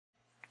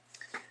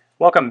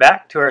Welcome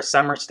back to our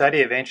summer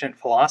study of ancient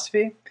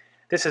philosophy.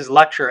 This is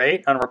Lecture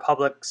 8 on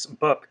Republic's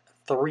Book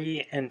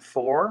 3 and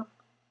 4.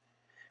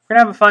 We're going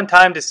to have a fun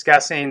time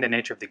discussing the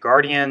nature of the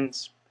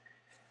guardians.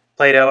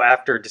 Plato,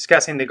 after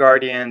discussing the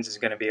guardians, is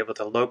going to be able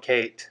to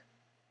locate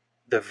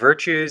the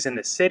virtues in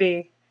the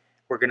city.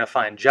 We're going to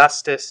find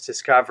justice,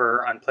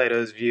 discover on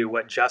Plato's view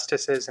what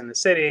justice is in the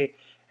city,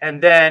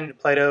 and then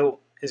Plato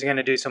is going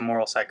to do some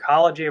moral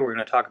psychology. We're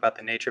going to talk about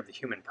the nature of the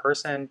human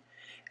person.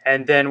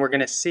 And then we're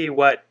going to see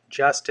what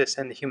justice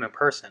in the human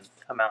person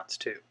amounts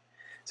to.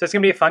 So it's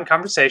going to be a fun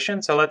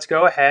conversation. So let's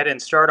go ahead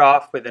and start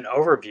off with an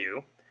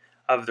overview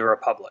of the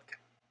Republic.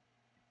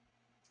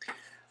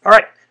 All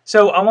right.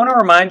 So I want to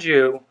remind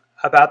you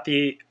of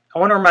the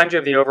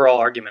overall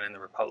argument in the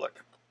Republic.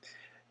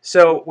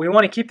 So we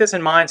want to keep this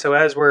in mind. So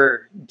as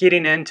we're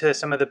getting into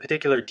some of the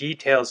particular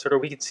details, sort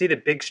of we can see the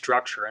big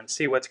structure and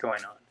see what's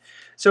going on.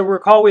 So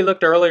recall we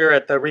looked earlier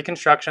at the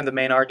reconstruction of the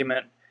main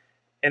argument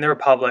in the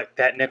Republic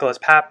that Nicholas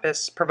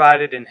Pappas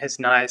provided in his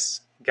nice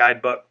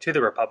guidebook to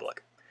the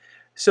Republic.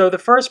 So the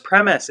first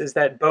premise is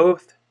that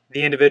both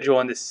the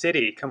individual and the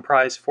city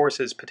comprise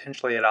forces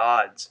potentially at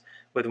odds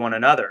with one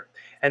another.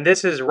 And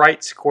this is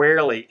right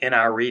squarely in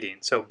our reading,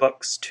 so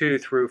books 2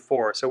 through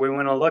 4. So we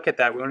want to look at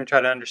that. We want to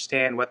try to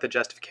understand what the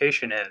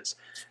justification is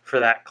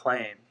for that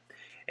claim.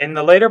 In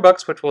the later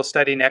books, which we'll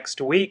study next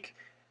week,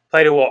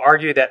 Plato will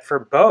argue that for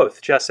both,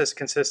 justice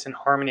consists in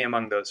harmony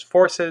among those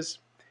forces.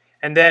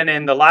 And then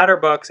in the latter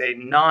books, 8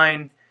 and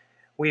 9,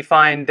 we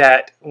find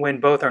that when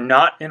both are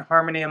not in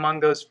harmony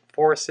among those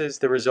forces,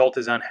 the result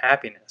is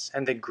unhappiness.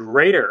 And the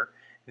greater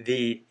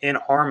the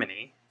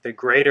inharmony, the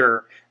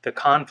greater the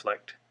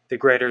conflict, the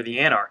greater the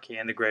anarchy,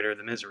 and the greater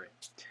the misery.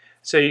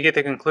 So you get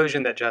the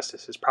conclusion that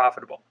justice is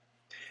profitable.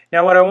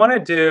 Now what I want to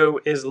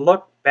do is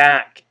look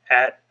back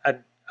at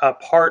a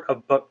part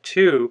of Book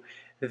 2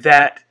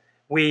 that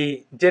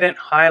we didn't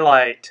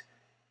highlight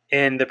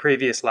in the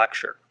previous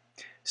lecture.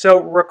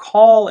 So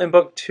recall in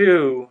Book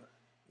 2,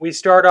 we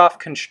start off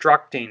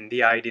constructing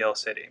the ideal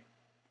city.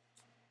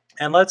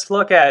 And let's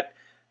look at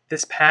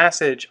this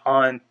passage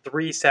on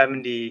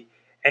 370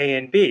 A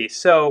and B.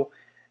 So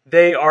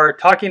they are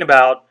talking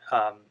about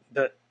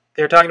the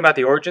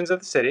origins of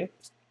the city,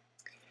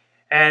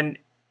 and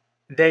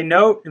they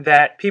note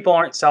that people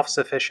aren't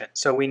self-sufficient,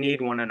 so we need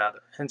one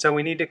another. And so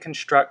we need to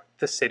construct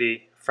the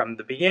city from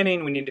the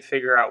beginning. We need to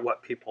figure out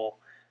what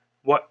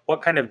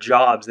kind of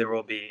jobs there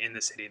will be in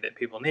the city that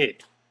people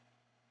need.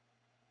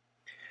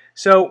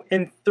 So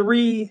in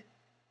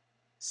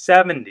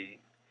 370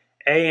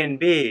 A and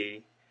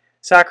B,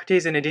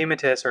 Socrates and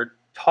Edemetus are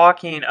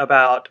talking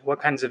about what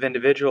kinds of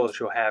individuals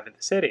you'll have in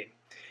the city.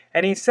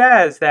 And he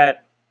says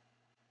that,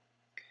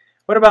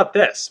 what about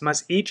this?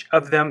 Must each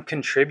of them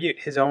contribute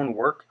his own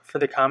work for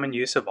the common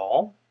use of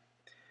all?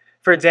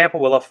 For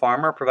example, will a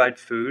farmer provide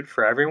food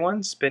for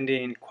everyone,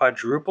 spending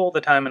quadruple the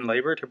time and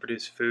labor to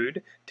produce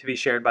food to be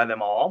shared by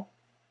them all?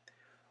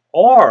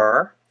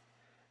 Or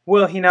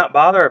will he not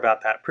bother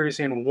about that,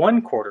 producing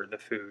 1/4 the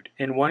food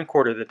in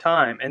 1/4 the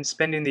time and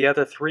spending the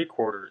other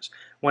 3/4,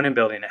 one in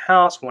building a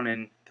house, one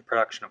in the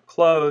production of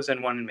clothes,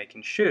 and one in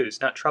making shoes,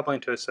 not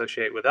troubling to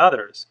associate with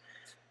others,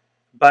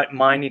 but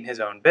minding his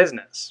own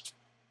business?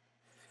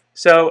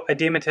 So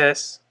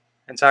Edemetus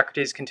and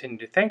Socrates continue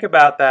to think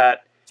about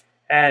that,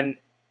 and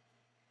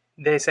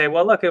they say,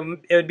 well, look, it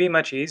would be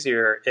much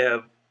easier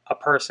if a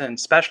person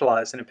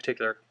specialized in a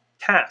particular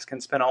task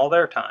and spent all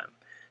their time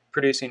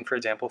producing, for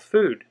example,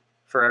 food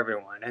for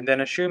everyone, and then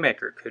a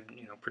shoemaker could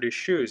produce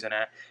shoes, and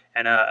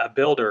a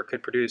builder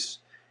could produce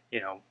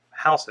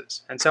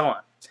houses, and so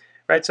on,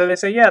 right? So they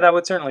say, yeah, that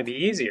would certainly be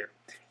easier.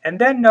 And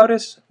then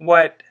notice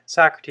what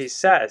Socrates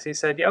says. He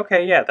said,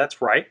 okay, yeah,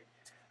 that's right,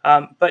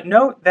 but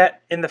note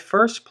that in the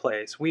first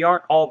place we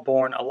aren't all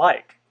born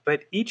alike,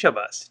 but each of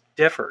us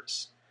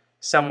differs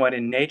somewhat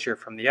in nature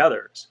from the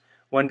others,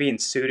 one being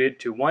suited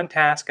to one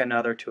task,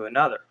 another to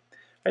another.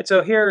 Right,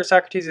 so here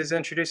Socrates is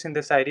introducing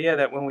this idea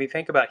that when we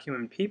think about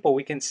human people,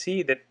 we can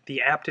see that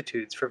the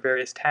aptitudes for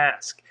various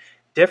tasks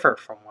differ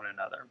from one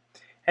another.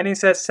 And he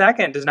says,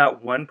 second, does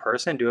not one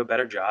person do a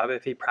better job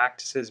if he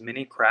practices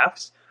many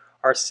crafts,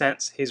 or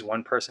since he's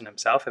one person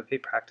himself if he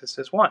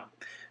practices one?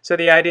 So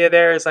the idea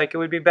there is like it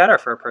would be better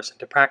for a person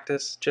to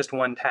practice just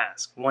one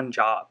task, one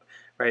job,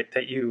 right,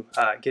 that you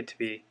get to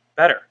be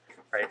better,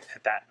 right,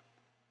 at that.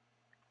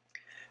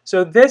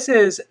 So this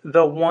is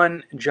the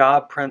one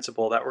job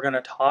principle that we're going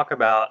to talk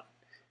about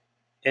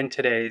in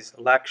today's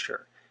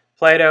lecture.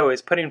 Plato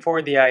is putting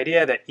forward the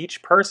idea that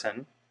each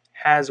person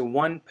has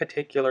one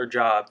particular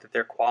job that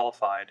they're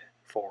qualified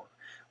for,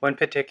 one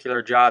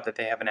particular job that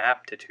they have an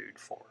aptitude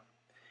for.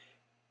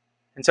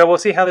 And so we'll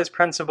see how this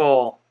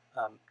principle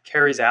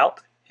carries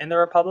out in the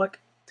Republic.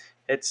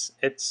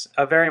 It's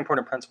a very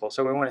important principle,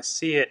 so we want to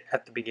see it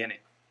at the beginning.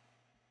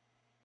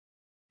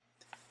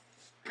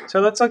 So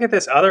let's look at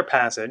this other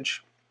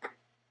passage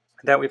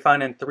that we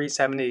find in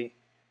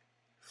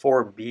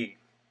 374b.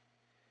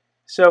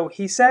 So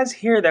he says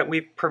here that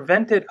we've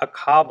prevented a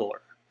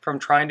cobbler from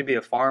trying to be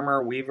a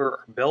farmer, weaver,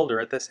 or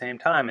builder at the same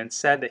time, and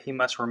said that he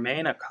must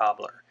remain a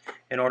cobbler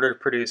in order to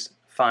produce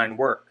find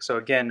work. So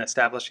again,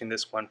 establishing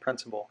this one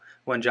principle,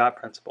 one job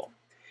principle.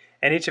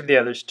 And each of the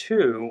others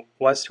two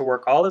was to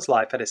work all his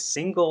life at a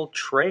single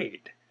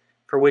trade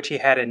for which he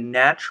had a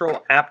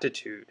natural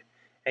aptitude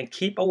and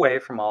keep away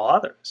from all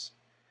others,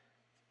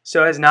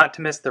 so as not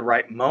to miss the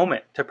right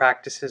moment to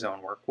practice his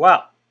own work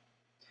well.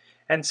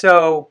 And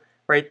so,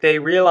 right, they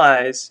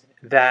realize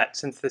that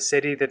since the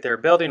city that they're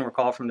building,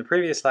 recall from the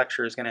previous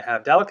lecture, is going to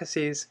have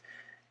delicacies,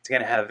 it's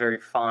going to have very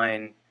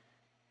fine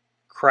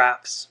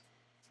crafts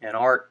and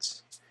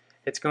arts,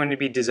 it's going to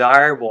be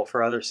desirable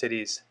for other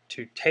cities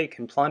to take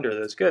and plunder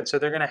those goods. So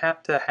they're going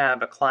to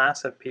have a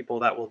class of people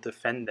that will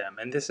defend them.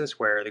 And this is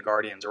where the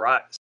guardians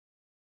arise.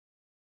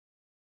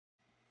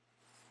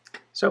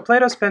 So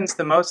Plato spends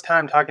the most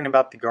time talking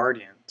about the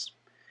guardians.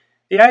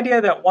 The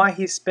idea that why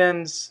he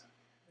spends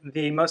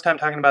the most time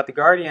talking about the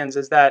guardians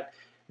is that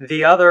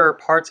the other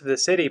parts of the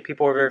city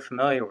people are very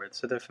familiar with.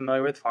 So they're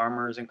familiar with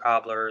farmers and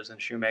cobblers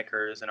and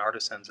shoemakers and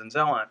artisans and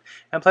so on.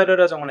 And Plato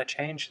doesn't want to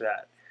change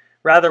that.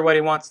 Rather, what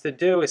he wants to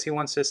do is he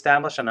wants to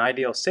establish an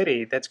ideal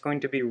city that's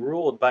going to be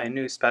ruled by a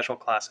new special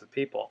class of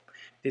people.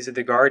 These are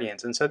the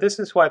guardians. And so this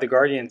is why the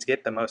guardians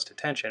get the most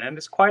attention. And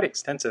it's quite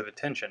extensive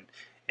attention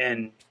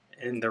in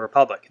the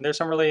Republic. And there's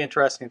some really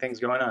interesting things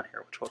going on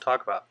here, which we'll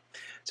talk about.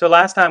 So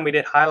last time we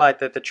did highlight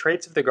that the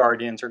traits of the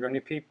guardians are going to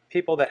be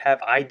people that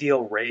have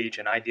ideal rage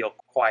and ideal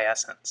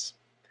quiescence.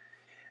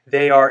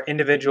 They are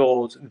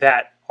individuals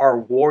that are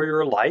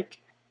warrior-like.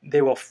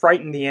 They will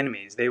frighten the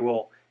enemies. They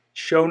will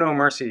show no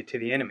mercy to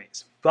the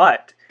enemies.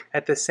 But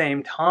at the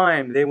same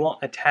time, they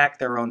won't attack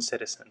their own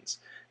citizens.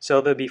 So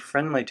they'll be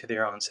friendly to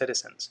their own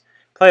citizens.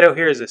 Plato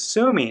here is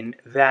assuming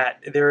that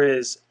there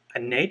is a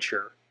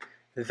nature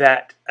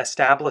that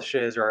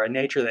establishes, or a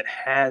nature that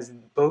has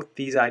both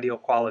these ideal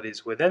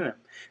qualities within them.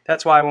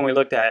 That's why when we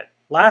looked at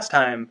last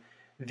time,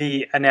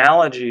 the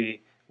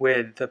analogy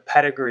with the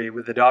pedigree,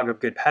 with the dog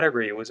of good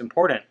pedigree, was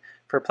important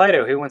for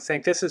Plato. He wants to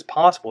think this is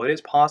possible. It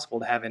is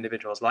possible to have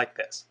individuals like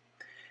this.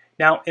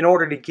 Now, in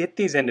order to get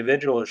these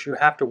individuals, you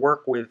have to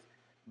work with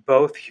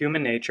both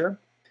human nature,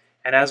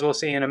 and as we'll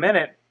see in a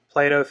minute,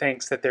 Plato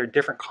thinks that there are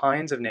different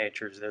kinds of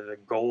natures. There are the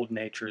gold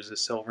natures, the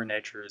silver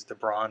natures, the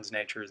bronze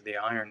natures, the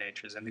iron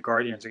natures, and the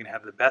guardians are going to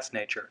have the best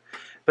nature.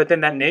 But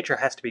then that nature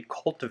has to be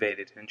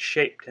cultivated and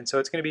shaped, and so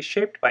it's going to be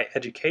shaped by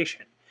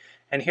education.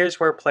 And here's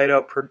where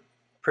Plato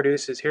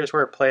here's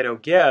where Plato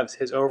gives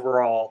his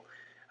overall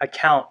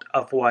account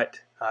of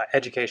what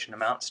education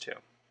amounts to.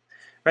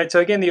 Right,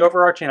 so again, the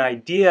overarching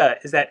idea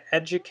is that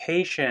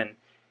education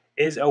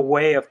is a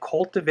way of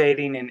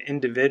cultivating in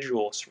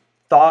individuals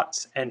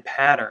thoughts and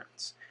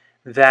patterns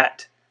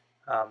that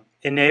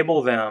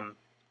enable them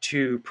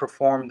to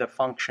perform the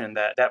function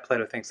that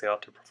Plato thinks they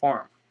ought to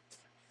perform.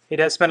 He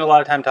does spend a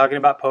lot of time talking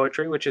about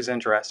poetry, which is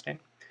interesting.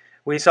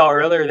 We saw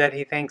earlier that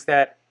he thinks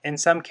that in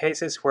some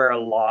cases where a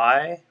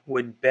lie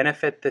would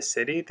benefit the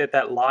city,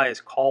 that lie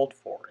is called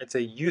for. It's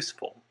a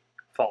useful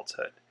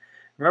falsehood.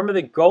 Remember,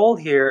 the goal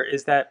here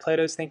is that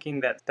Plato's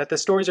thinking that the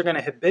stories are going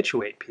to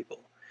habituate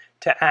people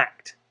to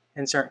act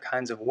in certain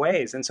kinds of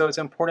ways, and so it's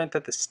important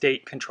that the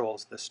state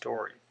controls the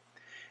story.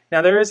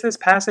 Now, there is this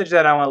passage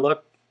that I want to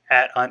look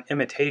at on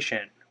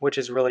imitation, which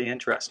is really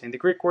interesting. The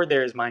Greek word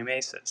there is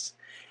mimesis,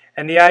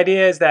 and the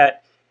idea is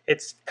that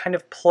it's kind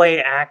of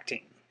play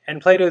acting,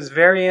 and Plato is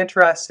very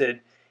interested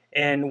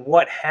in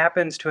what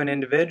happens to an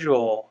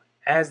individual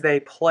as they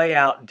play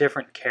out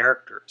different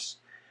characters.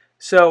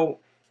 So,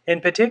 in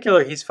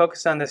particular, he's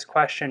focused on this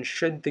question,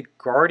 should the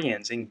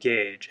guardians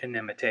engage in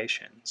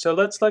imitation? So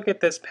let's look at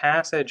this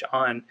passage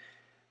on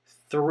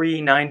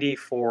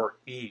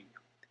 394e.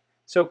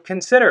 So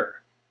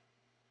consider,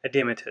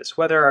 Adeimatus,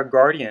 whether our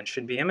guardians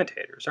should be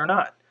imitators or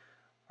not.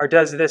 Or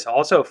does this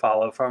also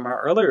follow from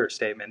our earlier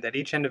statement that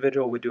each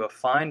individual would do a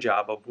fine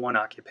job of one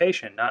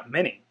occupation, not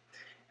many,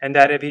 and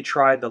that if he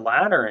tried the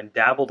latter and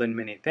dabbled in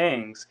many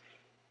things,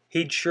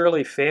 he'd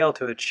surely fail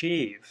to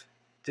achieve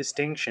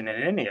distinction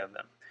in any of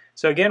them?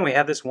 So again, we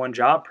have this one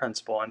job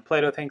principle, and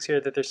Plato thinks here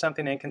that there's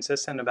something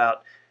inconsistent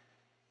about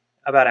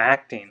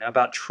acting,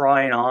 about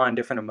trying on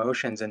different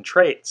emotions and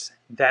traits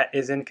that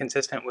is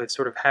inconsistent with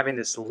sort of having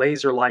this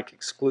laser-like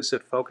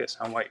exclusive focus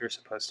on what you're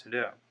supposed to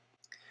do.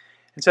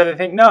 And so they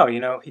think, no,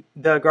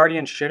 the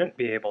guardians shouldn't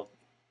be able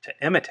to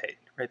imitate,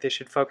 right? They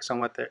should focus on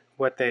what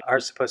they are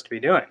supposed to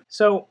be doing.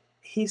 So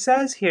he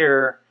says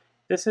here,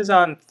 this is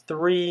on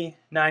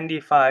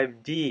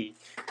 395d,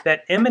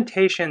 that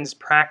imitations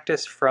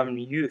practiced from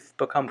youth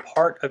become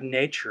part of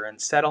nature and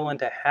settle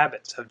into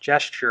habits of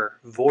gesture,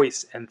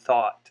 voice, and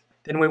thought.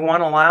 Then we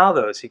want to allow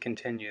those, he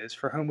continues,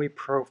 for whom we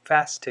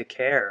profess to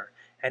care,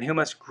 and who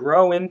must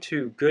grow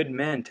into good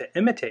men to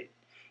imitate,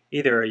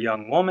 either a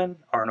young woman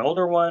or an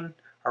older one,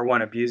 or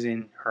one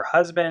abusing her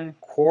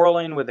husband,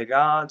 quarreling with the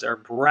gods, or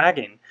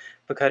bragging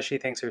because she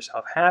thinks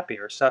herself happy,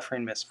 or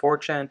suffering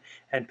misfortune,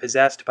 and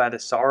possessed by the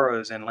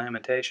sorrows and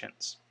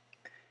lamentations.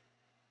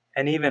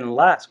 And even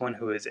less one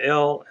who is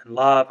ill, in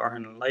love, or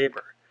in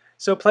labor.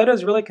 So Plato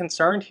is really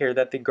concerned here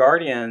that the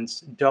guardians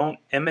don't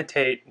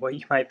imitate what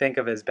you might think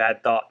of as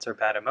bad thoughts or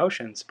bad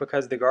emotions,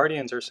 because the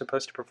guardians are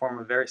supposed to perform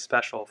a very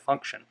special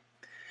function.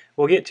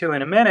 we'll get to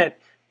in a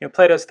minute,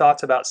 Plato's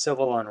thoughts about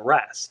civil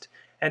unrest.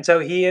 And so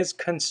he is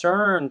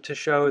concerned to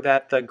show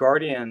that the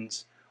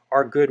guardians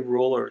are good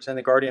rulers and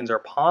the guardians are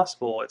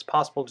possible. It's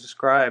possible to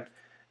describe,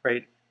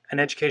 right, an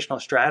educational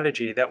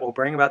strategy that will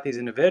bring about these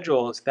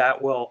individuals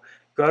that will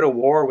go to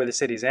war with the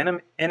city's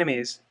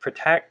enemies,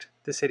 protect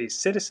the city's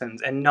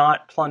citizens, and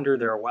not plunder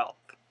their wealth.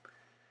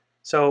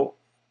 So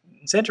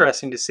it's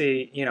interesting to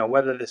see,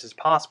 whether this is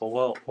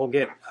possible. We'll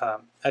get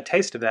a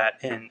taste of that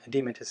in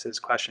Demotus's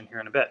question here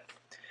in a bit.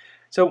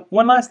 So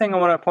one last thing I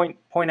want to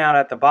point out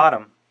at the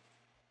bottom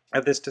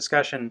of this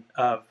discussion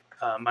of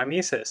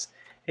mimesis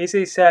is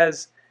he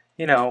says,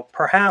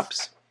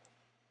 perhaps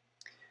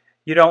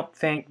you don't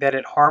think that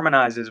it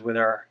harmonizes with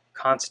our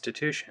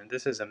constitution.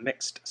 This is a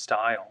mixed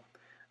style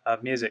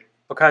of music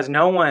because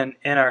no one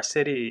in our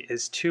city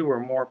is two or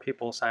more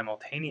people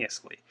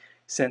simultaneously,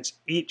 since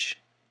each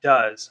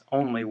does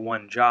only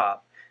one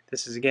job.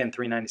 This is again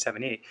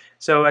 397e.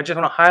 So I just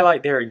want to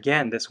highlight there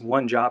again this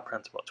one job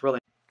principle. It's really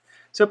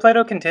so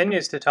Plato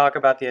continues to talk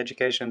about the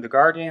education of the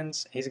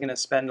guardians. He's going to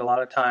spend a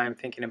lot of time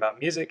thinking about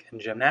music and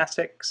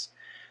gymnastics.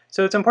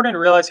 So it's important to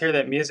realize here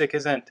that music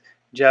isn't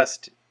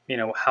just,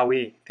 how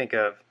we think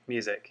of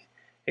music.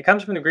 It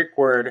comes from the Greek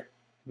word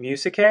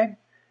musike,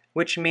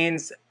 which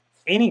means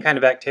any kind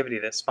of activity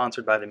that's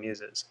sponsored by the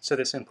muses. So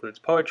this includes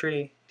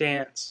poetry,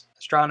 dance,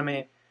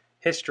 astronomy,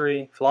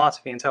 history,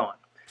 philosophy, and so on.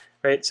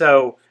 Right?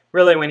 So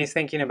really when he's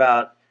thinking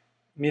about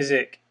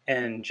music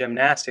and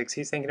gymnastics,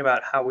 he's thinking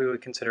about how we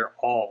would consider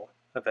all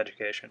of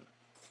education.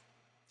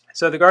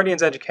 So the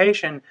guardian's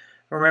education,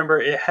 remember,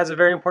 it has a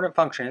very important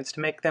function. It's to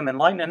make them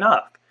enlightened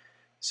enough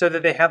so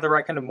that they have the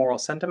right kind of moral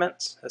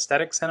sentiments,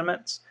 aesthetic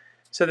sentiments,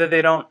 so that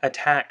they don't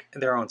attack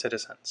their own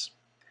citizens.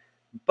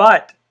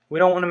 But we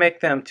don't want to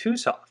make them too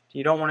soft.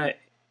 You don't want to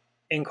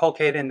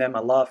inculcate in them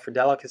a love for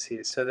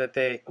delicacies so that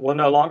they will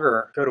no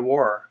longer go to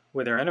war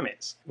with their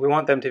enemies. We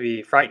want them to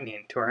be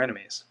frightening to our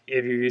enemies.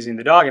 If you're using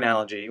the dog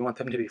analogy, you want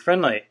them to be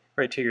friendly,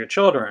 right, to your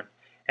children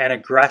and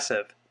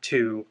aggressive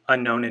to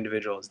unknown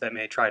individuals that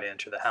may try to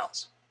enter the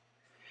house.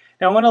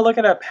 Now I want to look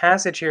at a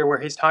passage here where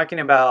he's talking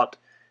about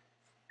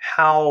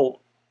how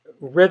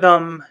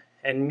rhythm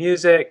and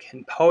music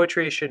and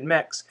poetry should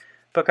mix,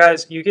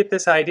 because you get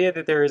this idea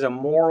that there is a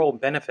moral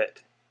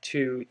benefit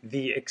to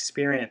the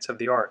experience of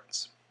the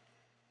arts.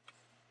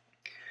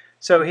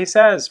 So he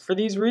says, for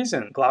these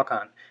reasons,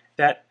 Glaucon,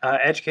 that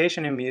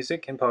education in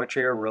music and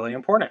poetry are really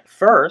important.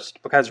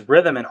 First, because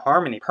rhythm and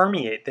harmony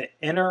permeate the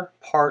inner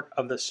part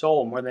of the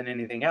soul more than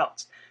anything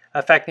else,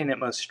 affecting it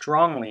most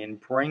strongly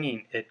and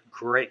bringing it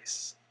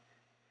grace.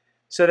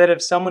 So that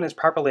if someone is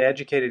properly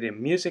educated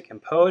in music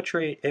and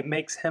poetry, it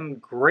makes him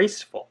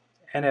graceful,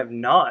 and if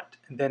not,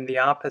 then the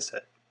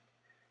opposite.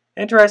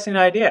 Interesting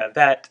idea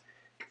that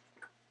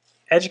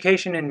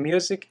education in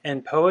music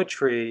and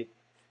poetry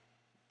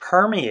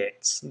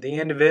permeates the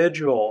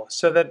individual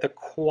so that the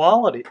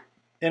quality,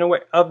 in a way,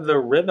 of the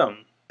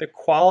rhythm, the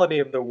quality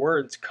of the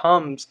words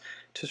comes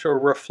to sort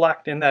of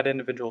reflect in that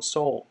individual's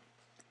soul.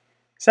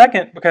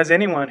 Second, because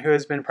anyone who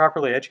has been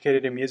properly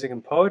educated in music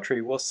and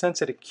poetry will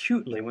sense it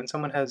acutely when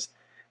something has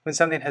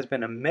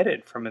been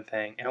omitted from a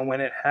thing and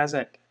when it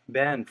hasn't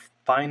been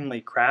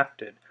finely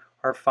crafted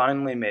or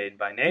finely made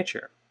by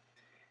nature.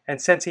 And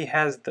since he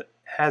has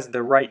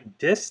the right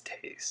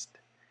distaste,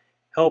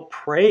 he'll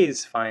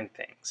praise fine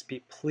things,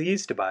 be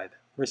pleased by them,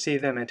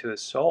 receive them into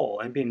his soul,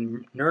 and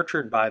being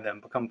nurtured by them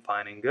become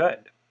fine and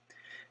good.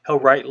 He'll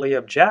rightly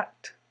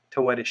object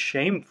to what is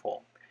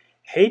shameful,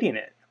 hating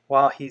it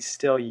while he's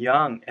still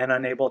young and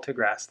unable to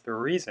grasp the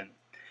reason.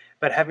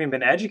 But having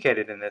been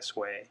educated in this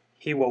way,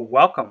 he will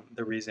welcome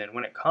the reason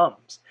when it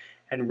comes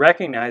and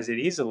recognize it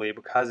easily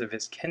because of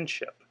his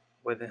kinship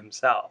with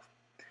himself.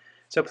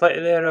 So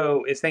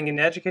Plato is thinking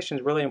education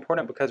is really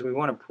important because we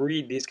want to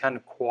breed these kind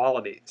of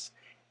qualities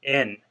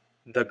in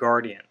the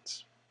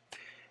guardians.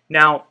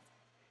 Now,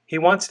 he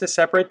wants to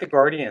separate the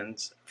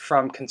guardians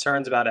from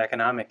concerns about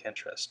economic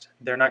interest.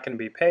 They're not going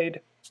to be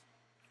paid.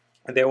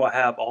 They will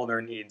have all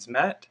their needs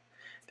met.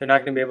 They're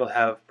not going to be able to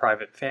have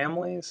private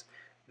families.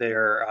 They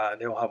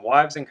will have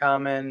wives in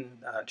common,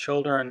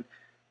 children.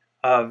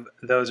 Of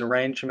those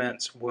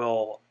arrangements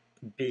will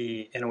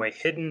be in a way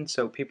hidden,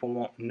 so people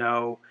won't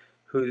know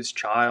whose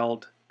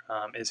child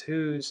is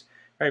whose.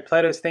 Right?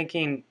 Plato's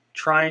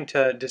trying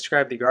to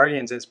describe the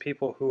guardians as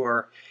people who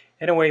are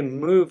in a way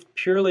moved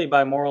purely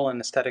by moral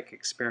and aesthetic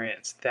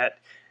experience, that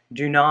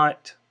do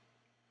not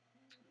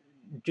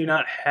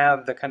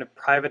have the kind of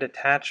private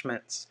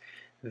attachments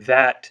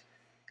that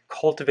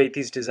cultivate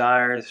these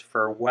desires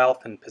for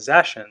wealth and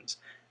possessions.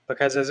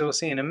 Because as we'll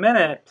see in a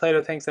minute,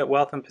 Plato thinks that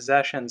wealth and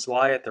possessions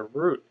lie at the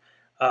root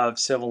of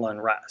civil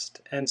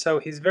unrest. And so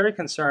he's very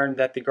concerned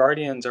that the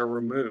guardians are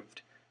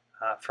removed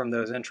from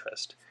those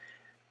interests,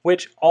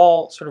 which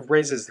all sort of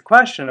raises the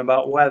question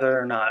about whether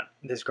or not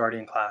this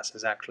guardian class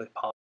is actually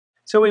possible.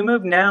 So we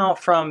move now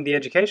from the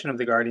education of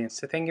the guardians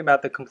to thinking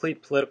about the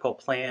complete political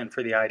plan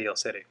for the ideal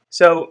city.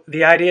 So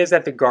the idea is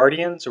that the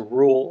guardians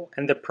rule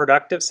and the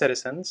productive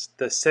citizens,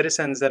 the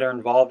citizens that are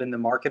involved in the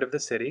market of the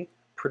city,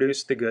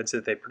 produce the goods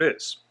that they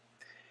produce.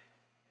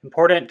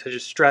 Important to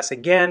just stress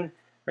again,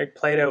 right?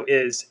 Plato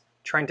is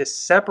trying to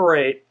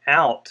separate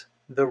out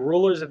the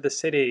rulers of the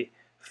city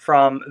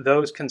from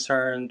those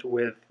concerned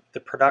with the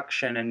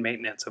production and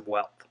maintenance of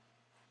wealth.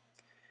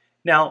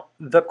 Now,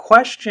 the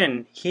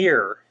question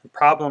here, the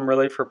problem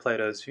really for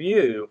Plato's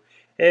view,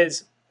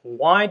 is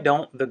why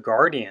don't the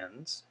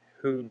guardians,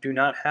 who do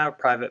not have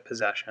private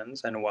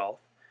possessions and wealth,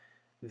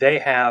 they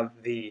have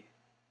the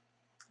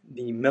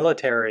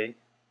military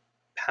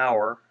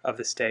power of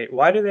the state,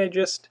 why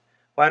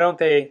don't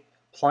they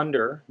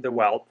plunder the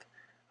wealth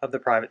of the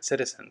private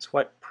citizens?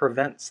 What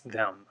prevents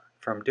them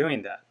from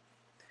doing that?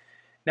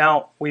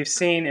 Now, we've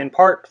seen in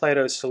part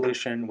Plato's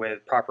solution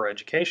with proper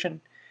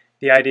education.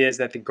 The idea is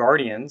that the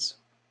guardians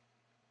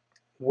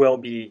will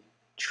be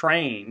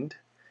trained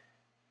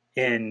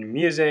in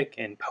music,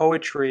 in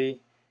poetry,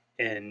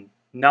 in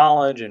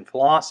knowledge, and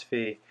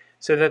philosophy,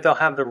 so that they'll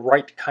have the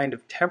right kind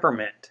of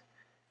temperament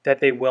that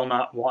they will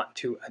not want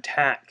to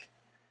attack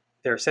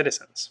their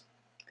citizens.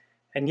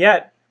 And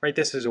yet, right,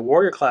 this is a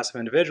warrior class of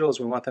individuals.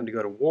 We want them to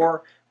go to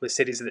war with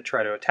cities that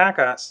try to attack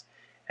us.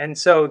 And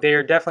so they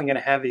are definitely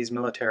going to have these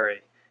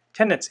military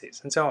tendencies.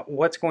 And so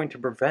what's going to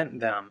prevent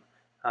them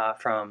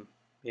from,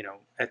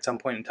 at some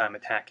point in time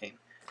attacking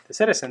the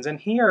citizens? And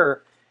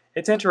here,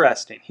 it's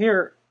interesting.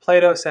 Here,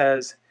 Plato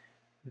says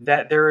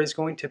that there is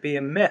going to be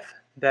a myth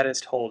that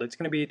is told. It's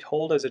going to be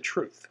told as a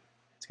truth.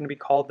 It's going to be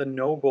called the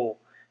noble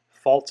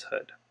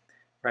falsehood,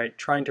 right?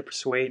 Trying to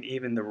persuade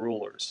even the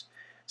rulers.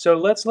 So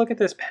let's look at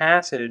this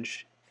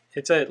passage.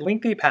 It's a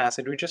lengthy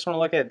passage. We just want to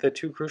look at the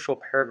two crucial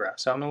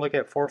paragraphs. So I'm going to look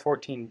at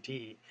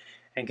 414d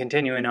and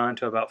continuing on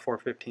to about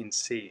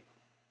 415c.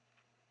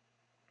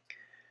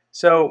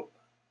 So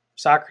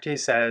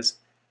Socrates says,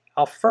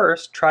 I'll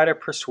first try to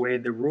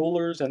persuade the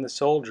rulers and the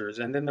soldiers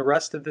and then the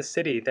rest of the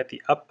city that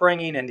the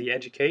upbringing and the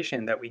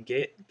education that we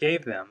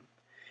gave them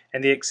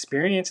and the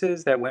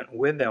experiences that went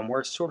with them were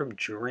a sort of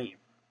dream.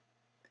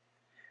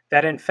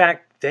 That in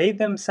fact they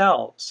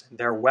themselves,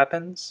 their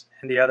weapons,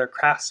 and the other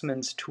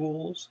craftsmen's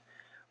tools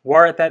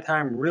were at that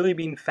time really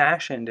being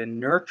fashioned and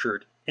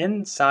nurtured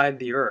inside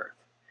the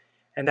earth,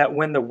 and that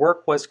when the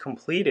work was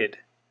completed,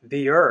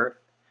 the earth,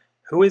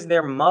 who is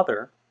their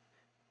mother,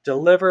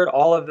 delivered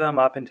all of them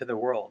up into the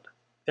world.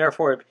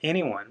 Therefore, if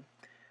anyone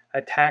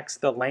attacks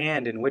the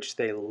land in which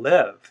they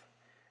live,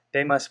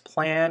 they must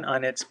plan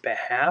on its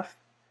behalf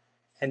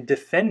and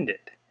defend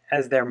it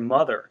as their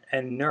mother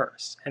and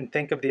nurse, and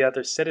think of the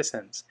other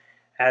citizens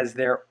as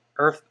their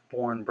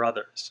earth-born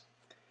brothers.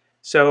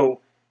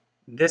 So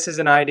this is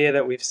an idea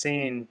that we've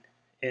seen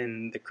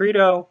in the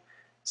Credo.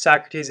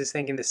 Socrates is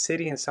thinking the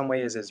city in some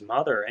way is his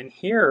mother. And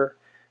here,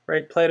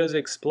 right, Plato's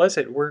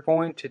explicit, we're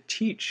going to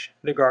teach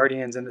the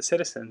guardians and the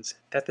citizens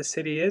that the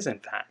city is in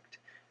fact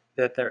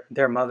that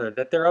their mother,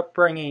 that their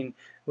upbringing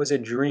was a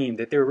dream,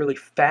 that they were really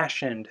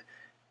fashioned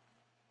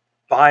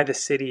by the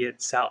city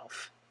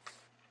itself.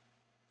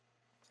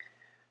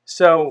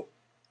 So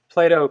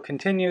Plato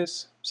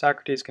continues,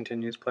 Socrates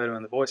continues, Plato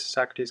in the voice of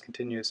Socrates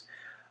continues,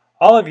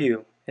 all of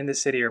you in the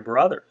city are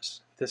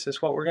brothers. This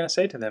is what we're going to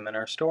say to them in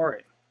our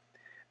story.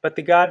 But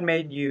the God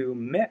made you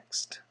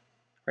mixed,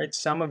 right?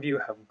 Some of you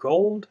have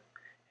gold,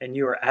 and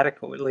you are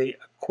adequately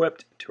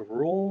equipped to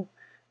rule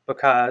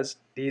because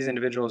these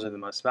individuals are the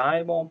most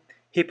valuable.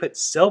 He put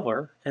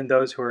silver in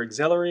those who are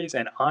auxiliaries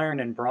and iron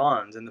and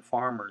bronze in the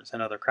farmers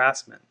and other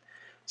craftsmen.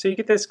 So you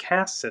get this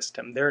caste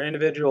system. There are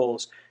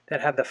individuals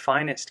that have the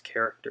finest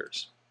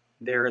characters.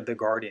 They're the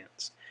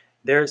guardians.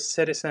 There's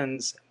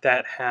citizens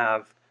that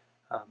have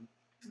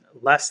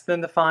less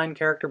than the fine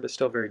character, but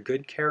still very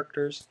good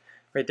characters,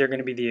 right? They're going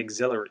to be the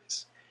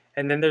auxiliaries.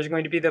 And then there's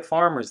going to be the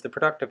farmers, the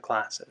productive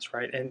classes,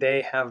 right? And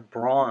they have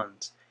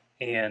bronze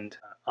and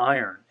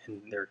iron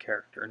in their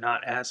character,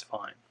 not as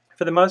fine.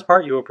 For the most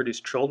part, you will produce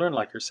children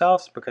like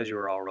yourselves because you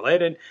are all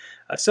related.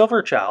 A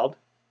silver child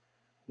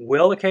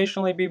will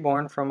occasionally be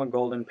born from a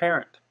golden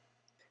parent,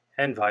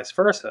 and vice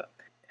versa,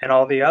 and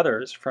all the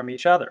others from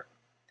each other.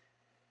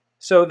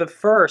 So the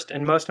first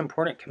and most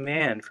important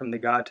command from the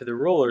god to the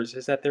rulers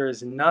is that there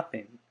is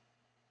nothing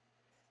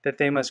that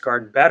they must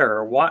guard better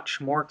or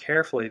watch more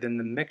carefully than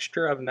the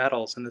mixture of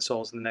metals in the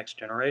souls of the next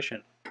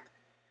generation.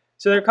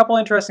 So there are a couple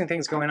interesting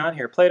things going on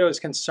here. Plato is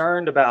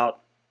concerned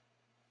about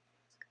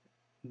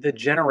the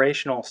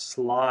generational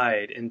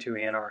slide into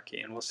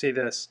anarchy, and we'll see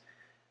this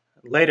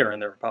later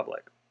in the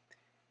Republic.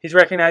 He's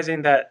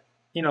recognizing that,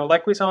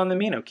 like we saw in the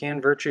Meno,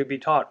 can virtue be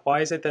taught? Why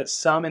is it that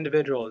some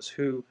individuals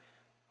who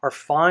are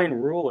fine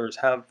rulers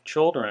have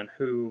children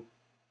who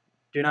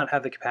do not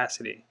have the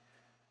capacity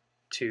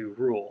to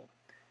rule?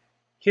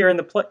 Here in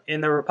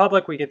the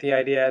Republic, we get the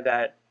idea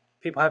that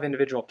people have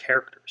individual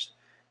characters,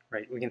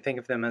 right? We can think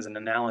of them as an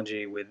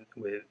analogy with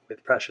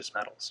precious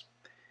metals.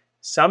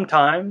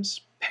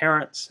 Sometimes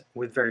parents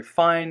with very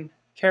fine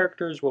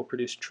characters will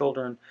produce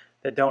children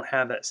that don't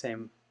have that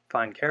same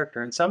fine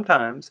character, and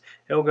sometimes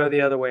it will go the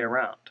other way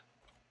around,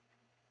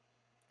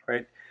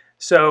 right?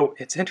 So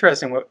it's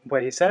interesting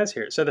what he says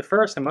here. So the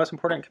first and most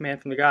important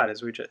command from the god,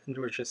 as we're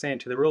just saying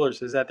to the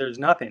rulers, is that there's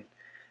nothing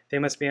they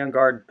must be on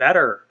guard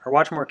better or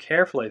watch more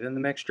carefully than the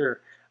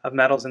mixture of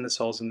metals in the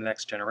souls of the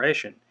next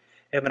generation.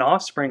 If an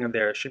offspring of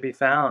theirs should be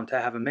found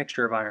to have a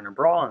mixture of iron and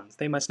bronze,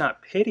 they must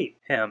not pity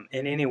him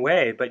in any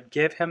way, but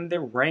give him the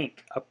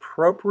rank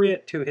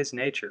appropriate to his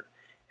nature,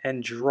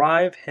 and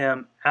drive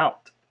him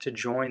out to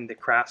join the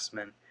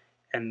craftsmen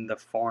and the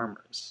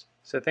farmers.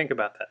 So think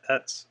about that.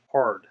 That's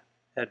hard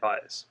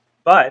advice.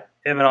 But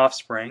if an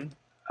offspring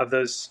of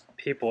those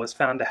people is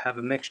found to have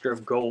a mixture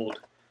of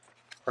gold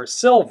or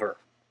silver,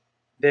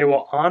 they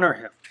will honor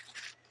him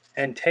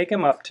and take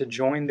him up to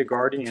join the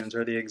guardians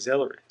or the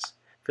auxiliaries.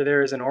 For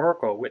there is an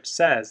oracle which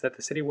says that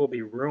the city will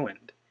be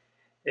ruined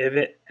if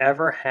it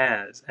ever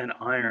has an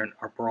iron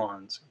or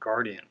bronze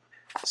guardian.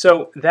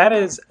 So that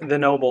is the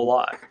noble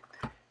lie.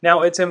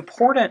 Now, it's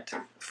important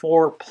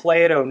for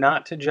Plato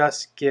not to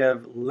just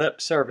give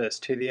lip service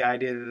to the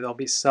idea that there'll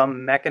be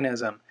some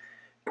mechanism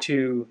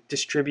to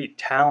distribute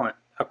talent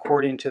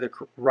according to the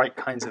right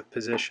kinds of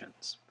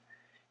positions.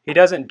 He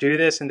doesn't do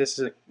this, and this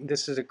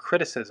is a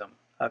criticism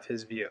of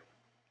his view.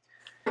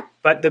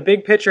 But the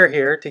big picture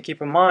here to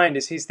keep in mind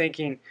is he's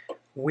thinking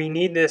we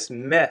need this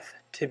myth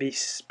to be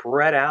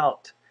spread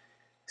out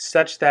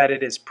such that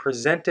it is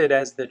presented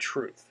as the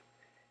truth,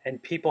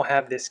 and people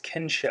have this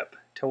kinship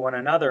to one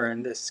another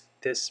and this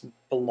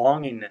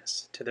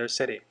belongingness to their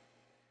city.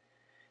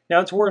 Now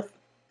it's worth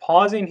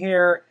pausing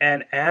here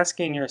and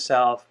asking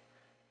yourself,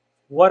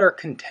 what are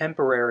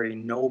contemporary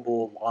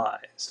noble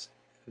lies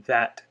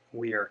that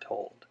we are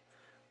told?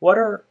 What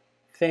are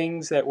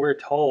things that we're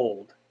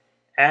told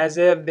as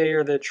if they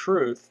are the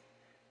truth,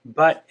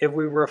 but if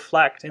we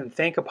reflect and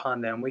think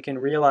upon them, we can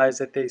realize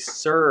that they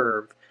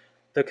serve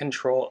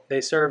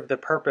the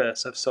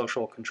purpose of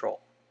social control.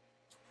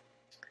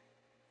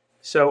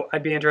 So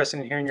I'd be interested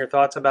in hearing your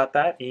thoughts about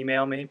that.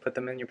 Email me, put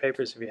them in your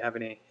papers if you have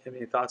any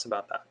thoughts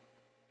about that.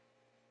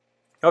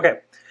 Okay,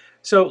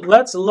 so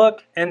let's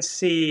look and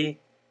see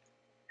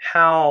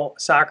how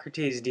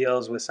Socrates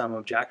deals with some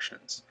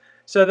objections.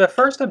 So the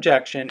first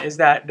objection is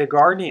that the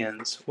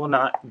guardians will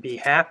not be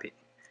happy.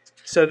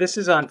 So this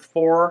is on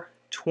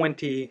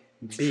 420b.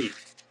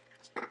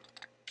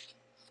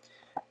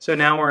 So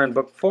now we're in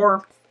book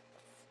 4.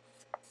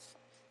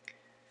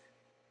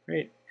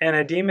 Right? And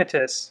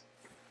Adeimatus,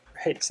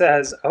 right,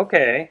 says,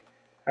 okay,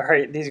 all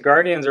right, these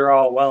guardians are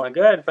all well and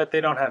good, but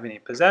they don't have any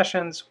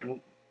possessions.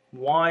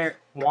 Why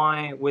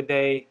would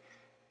they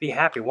be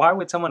happy? Why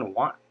would someone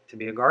want to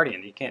be a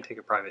guardian? You can't take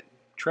a private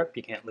trip,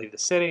 you can't leave the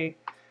city,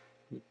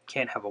 you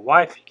can't have a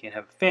wife, you can't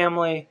have a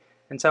family,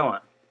 and so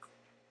on.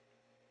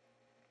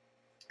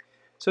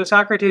 So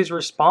Socrates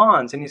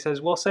responds and he says,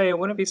 we'll say it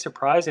wouldn't be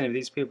surprising if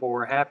these people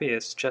were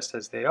happiest just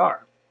as they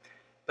are,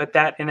 but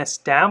that in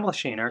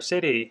establishing our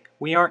city,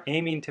 we aren't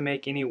aiming to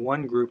make any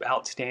one group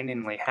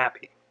outstandingly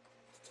happy,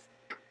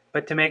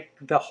 but to make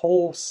the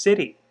whole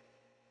city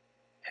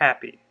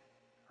happy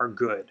or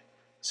good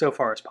so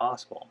far as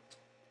possible.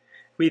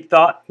 We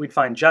thought we'd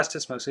find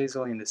justice most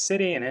easily in the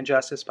city and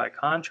injustice by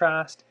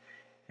contrast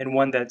in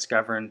one that's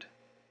governed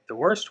the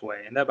worst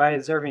way, and that by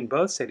observing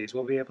both cities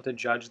we'll be able to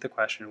judge the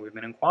question we've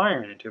been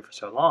inquiring into for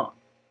so long.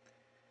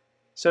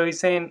 So he's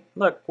saying,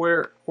 look,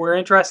 we're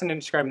interested in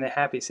describing the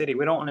happy city.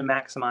 We don't want to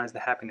maximize the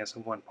happiness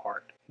of one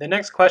part. The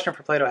next question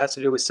for Plato has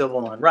to do with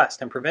civil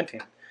unrest and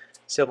preventing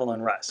civil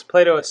unrest.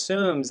 Plato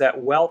assumes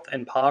that wealth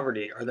and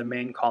poverty are the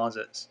main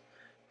causes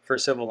for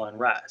civil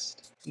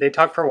unrest. They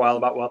talk for a while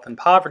about wealth and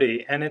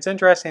poverty, and it's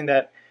interesting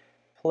that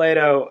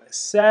Plato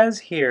says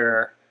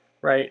here,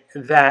 right,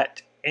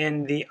 that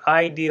in the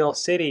ideal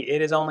city, it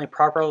is only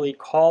properly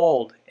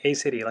called a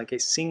city, like a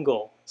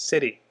single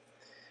city.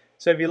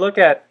 So if you look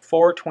at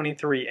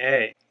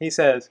 423a, he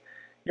says,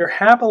 you're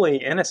happily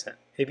innocent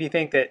if you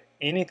think that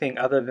anything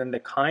other than the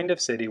kind of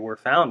city we're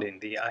founding,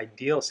 the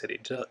ideal city,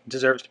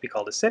 deserves to be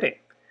called a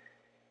city.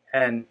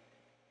 And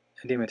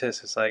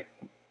Adeimatus is like,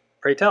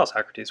 pray tell,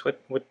 Socrates,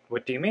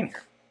 what do you mean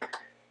here?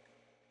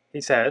 He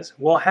says,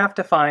 we'll have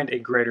to find a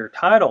greater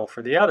title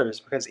for the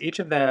others because each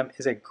of them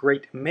is a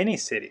great many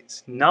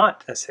cities,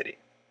 not a city.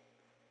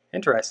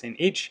 Interesting.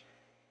 Each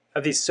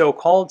of these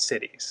so-called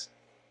cities,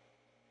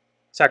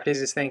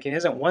 Socrates is thinking,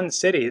 isn't one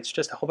city, it's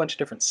just a whole bunch of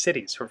different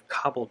cities sort of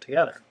cobbled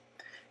together.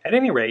 At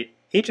any rate,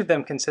 each of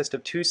them consists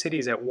of two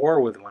cities at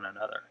war with one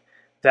another,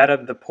 that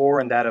of the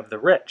poor and that of the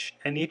rich,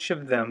 and each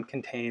of them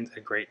contains a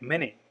great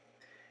many.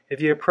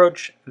 If you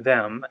approach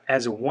them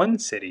as one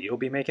city, you'll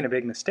be making a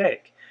big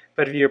mistake.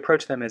 But if you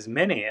approach them as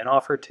many and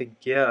offer to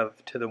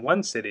give to the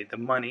one city the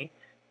money,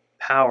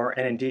 power,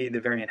 and indeed the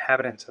very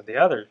inhabitants of the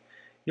other,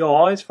 you'll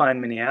always find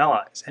many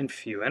allies and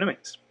few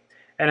enemies.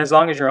 And as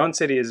long as your own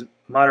city is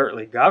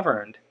moderately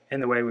governed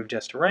in the way we've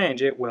just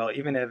arranged, it will,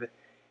 even if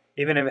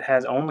it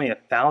has only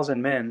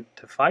 1,000 men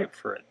to fight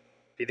for it,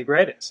 be the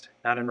greatest.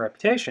 Not in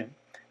reputation,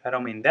 I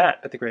don't mean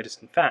that, but the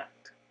greatest in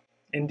fact.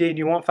 Indeed,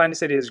 you won't find a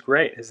city as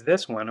great as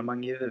this one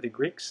among either the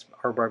Greeks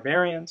or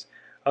barbarians,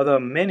 although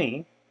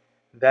many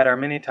that are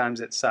many times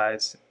its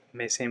size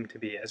may seem to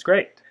be as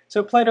great.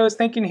 So Plato is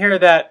thinking here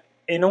that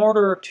in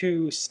order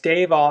to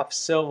stave off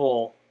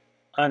civil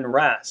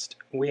unrest,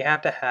 we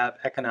have to have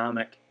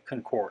economic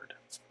concord.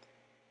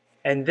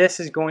 And this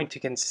is going to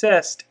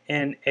consist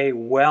in a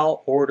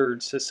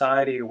well-ordered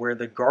society where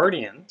the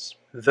guardians,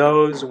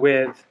 those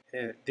with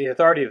the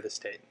authority of the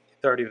state, the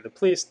authority of the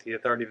police, the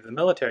authority of the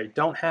military,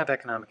 don't have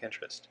economic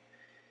interest.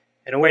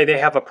 In a way, they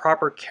have a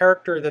proper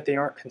character that they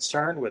aren't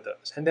concerned with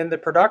those. And then the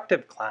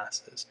productive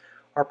classes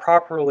are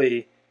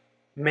properly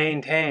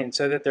maintained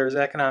so that there's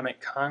economic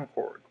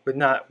concord, with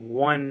not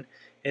one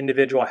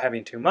individual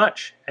having too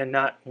much and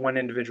not one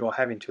individual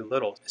having too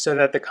little, so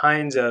that the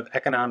kinds of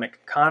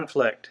economic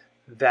conflict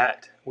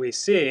that we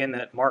see and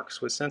that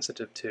Marx was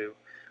sensitive to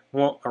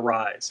won't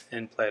arise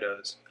in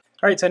Plato's.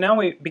 All right, so now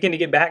we begin to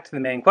get back to the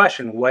main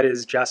question: what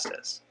is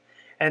justice?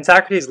 And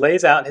Socrates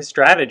lays out his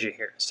strategy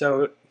here.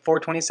 So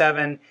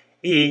 427e,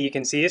 you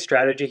can see his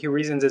strategy. He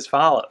reasons as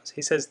follows.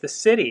 He says the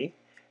city,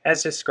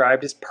 as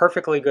described, is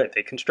perfectly good.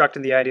 They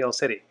constructed the ideal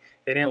city.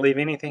 They didn't leave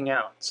anything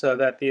out. So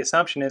that the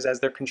assumption is, as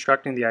they're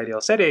constructing the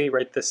ideal city,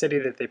 right, the city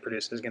that they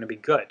produce is going to be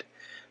good.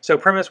 So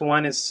premise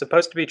 1 is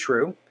supposed to be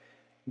true,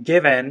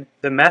 given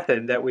the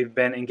method that we've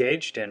been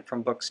engaged in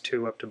from books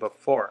 2 up to book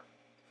 4.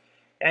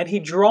 And he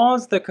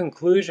draws the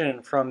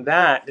conclusion from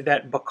that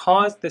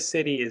because the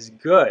city is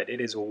good, it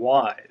is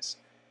wise,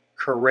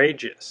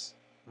 courageous,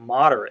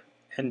 moderate,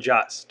 and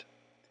just.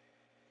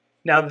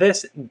 Now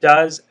this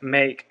does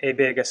make a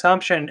big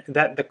assumption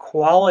that the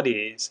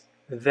qualities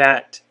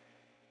that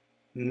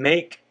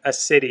make a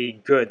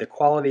city good, the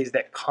qualities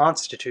that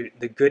constitute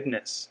the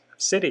goodness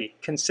of city,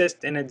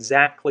 consist in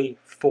exactly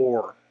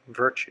 4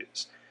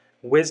 virtues: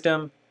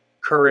 wisdom,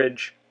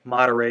 courage,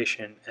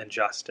 moderation, and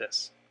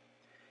justice.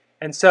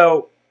 And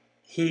so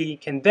he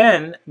can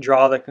then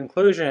draw the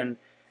conclusion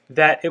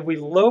that if we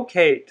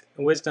locate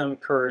wisdom,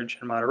 courage,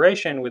 and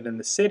moderation within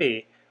the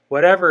city,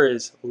 whatever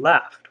is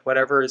left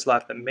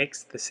that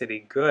makes the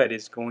city good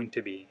is going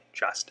to be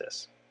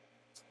justice.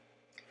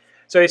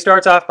 So he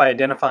starts off by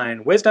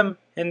identifying wisdom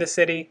in the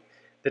city.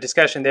 The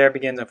discussion there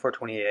begins in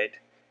 428.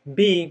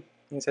 B,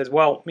 he says,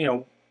 well,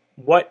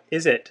 what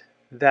is it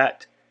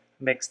that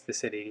makes the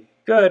city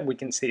good? We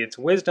can see it's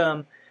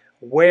wisdom.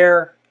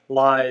 Where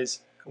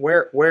does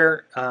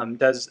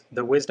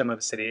the wisdom of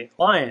a city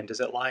lie in? Does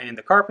it lie in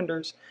the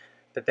carpenters,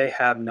 that they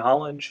have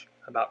knowledge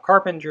about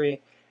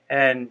carpentry?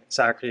 And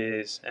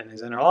Socrates and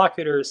his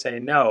interlocutors say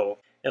no,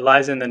 it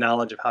lies in the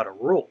knowledge of how to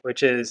rule,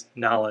 which is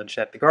knowledge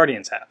that the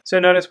guardians have. So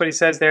notice what he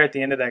says there at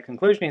the end of that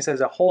conclusion. He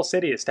says a whole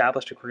city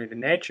established according to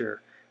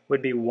nature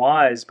would be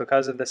wise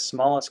because of the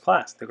smallest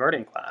class, the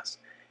guardian class,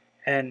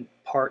 and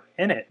part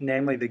in it,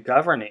 namely the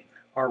governing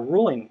or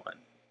ruling one.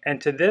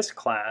 And to this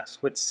class,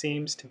 which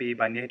seems to be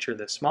by nature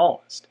the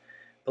smallest,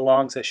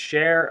 belongs a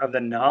share of the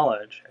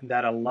knowledge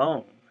that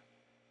alone,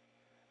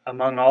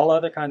 among all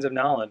other kinds of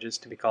knowledge, is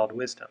to be called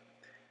wisdom.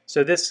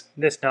 So this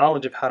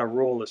knowledge of how to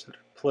rule is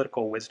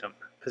political wisdom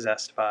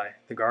possessed by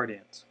the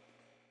guardians.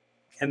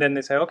 And then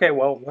they say, okay,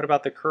 well, what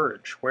about the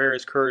courage? Where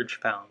is courage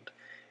found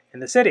in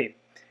the city?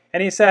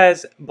 And he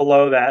says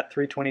below that,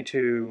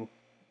 322c,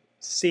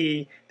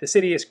 the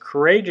city is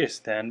courageous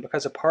then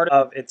because a part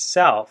of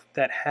itself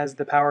that has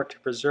the power to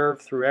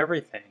preserve through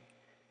everything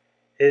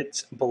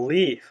its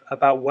belief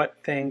about what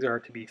things are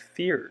to be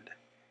feared,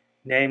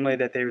 namely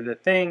that they are the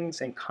things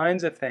and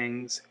kinds of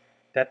things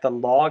that the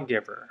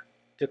lawgiver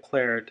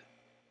declared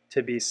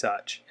to be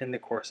such in the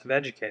course of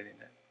educating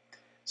it.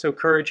 So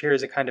courage here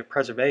is a kind of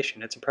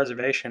preservation. It's a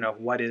preservation of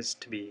what is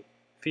to be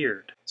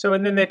feared. So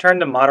and then they turn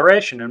to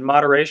moderation, and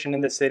moderation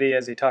in the city,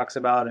 as he talks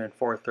about in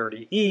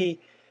 430e,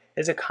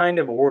 is a kind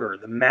of order,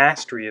 the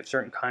mastery of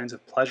certain kinds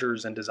of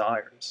pleasures and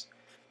desires.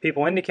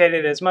 People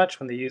indicated as much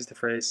when they use the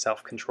phrase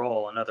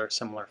self-control and other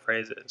similar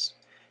phrases.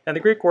 Now the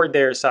Greek word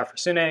there is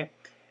sophrosune,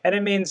 and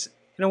it means,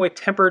 in a way,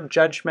 tempered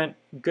judgment,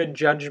 good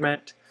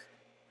judgment,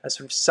 a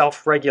sort of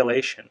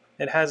self-regulation.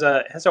 It has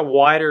a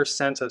wider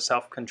sense of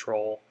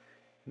self-control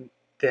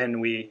than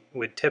we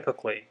would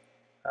typically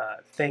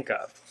think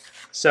of.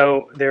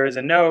 So there is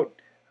a note,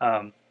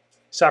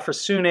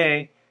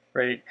 sophrosune,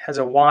 right, has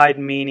a wide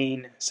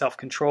meaning: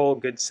 self-control,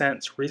 good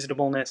sense,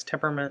 reasonableness,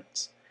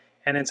 temperaments,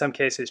 and in some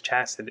cases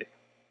chastity.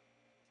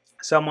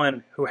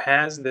 Someone who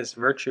has this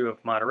virtue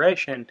of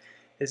moderation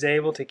is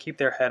able to keep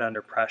their head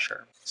under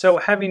pressure. So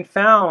having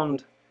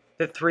found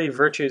the 3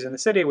 virtues in the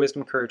city,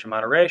 wisdom, courage, and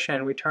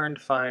moderation, we turn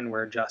to find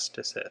where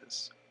justice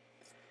is.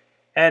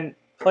 And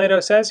Plato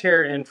says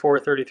here in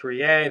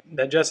 433a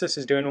that justice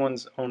is doing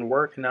one's own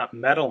work and not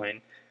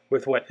meddling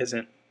with what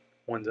isn't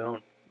one's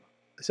own.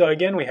 So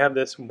again, we have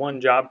this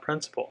one-job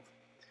principle.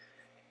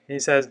 He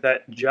says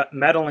that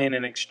meddling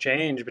and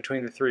exchange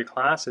between the 3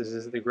 classes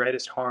is the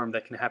greatest harm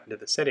that can happen to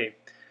the city.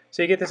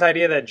 So you get this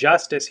idea that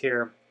justice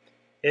here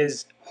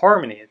is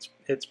harmony.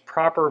 It's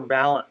proper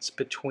balance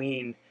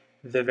between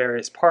the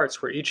various parts,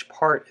 where each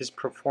part is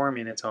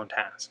performing its own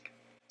task.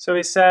 So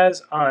he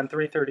says on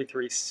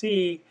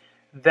 333c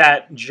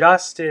that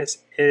justice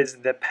is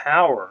the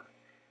power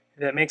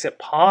that makes it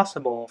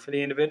possible for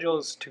the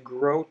individuals to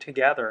grow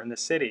together in the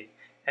city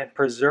and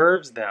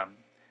preserves them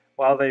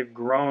while they've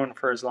grown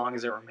for as long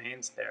as it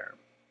remains there.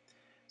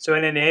 So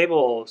it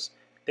enables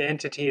the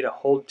entity to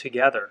hold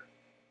together,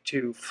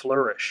 to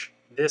flourish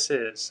this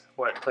is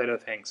what Plato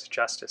thinks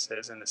justice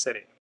is in the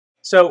city.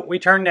 So we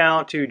turn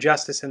now to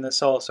justice in the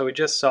soul. So we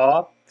just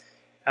saw,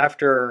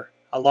 after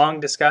a long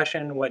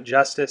discussion, what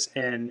justice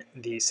in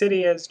the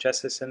city is.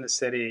 Justice in the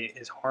city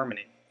is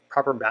harmony,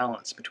 proper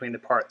balance between the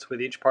parts,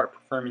 with each part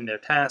performing their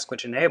task,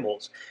 which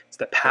enables, it's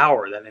the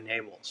power that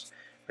enables,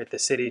 right, the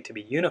city to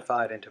be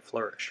unified and to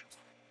flourish.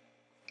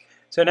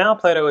 So now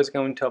Plato is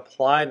going to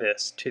apply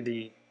this to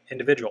the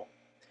individual.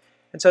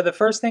 And so the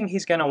first thing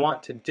he's going to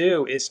want to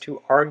do is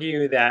to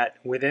argue that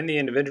within the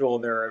individual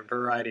there are a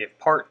variety of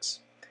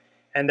parts,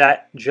 and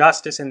that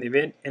justice in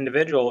the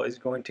individual is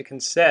going to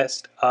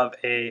consist of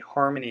a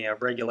harmony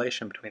of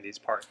regulation between these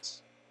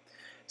parts.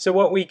 So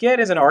what we get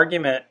is an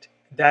argument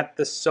that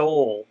the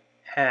soul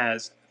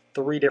has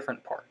three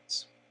different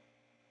parts.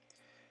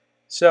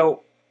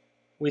 So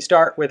we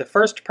start with the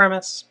first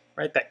premise,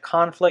 right, that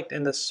conflict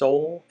in the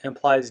soul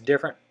implies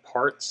different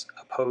parts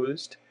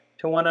opposed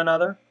to one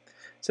another.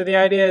 So the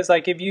idea is,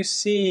 like, if you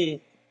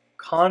see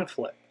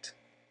conflict,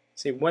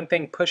 see one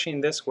thing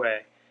pushing this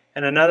way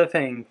and another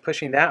thing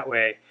pushing that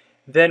way,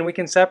 then we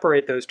can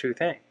separate those two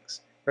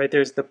things, right?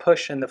 There's the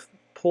push and the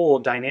pull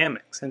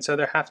dynamics, and so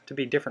there have to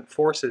be different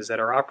forces that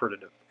are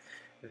operative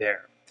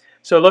there.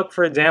 So look,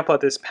 for example,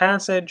 at this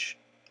passage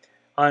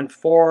on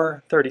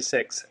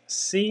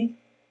 436c.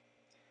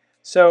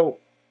 So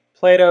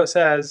Plato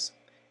says,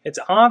 it's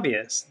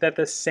obvious that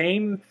the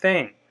same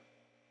thing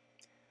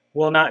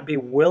will not be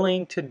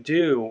willing to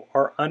do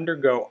or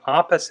undergo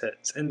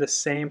opposites in the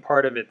same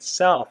part of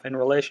itself in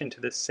relation to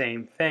the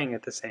same thing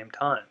at the same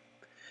time.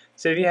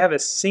 So if you have a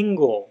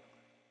single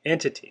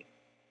entity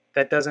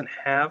that doesn't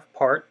have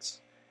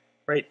parts,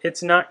 right,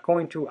 it's not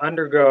going to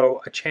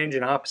undergo a change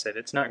in opposite.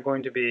 It's not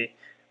going to be,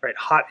 right,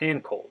 hot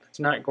and cold. It's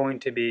not going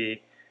to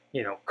be,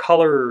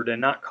 colored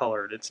and not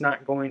colored. It's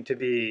not going to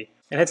be,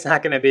 and it's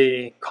not going to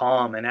be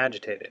calm and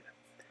agitated.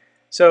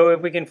 So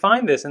if we can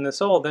find this in the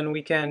soul, then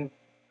we can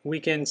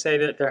say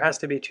that there has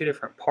to be two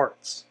different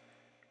parts,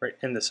 right,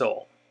 in the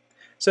soul.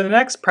 So the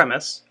next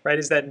premise, right,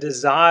 is that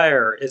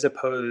desire is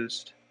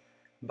opposed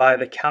by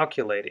the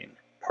calculating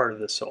part of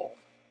the soul.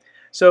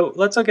 So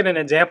let's look at an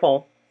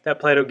example that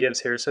Plato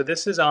gives here. So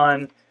this is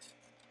on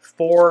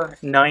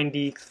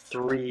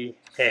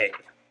 493a.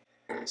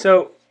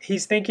 So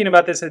he's thinking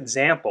about this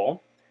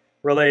example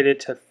related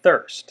to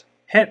thirst.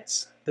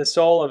 Hence, the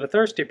soul of a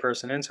thirsty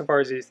person, insofar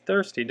as he's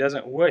thirsty,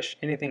 doesn't wish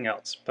anything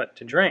else but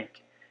to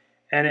drink.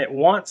 And it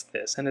wants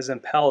this and is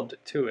impelled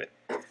to it.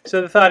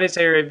 So the thought is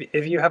here,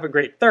 if you have a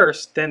great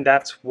thirst, then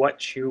that's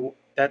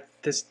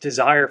this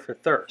desire for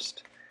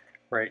thirst,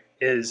 right,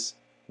 is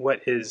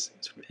what is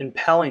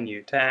impelling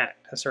you to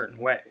act a certain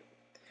way.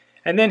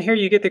 And then here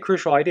you get the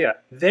crucial idea.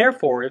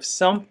 Therefore, if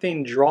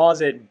something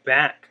draws it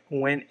back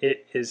when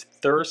it is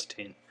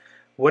thirsting,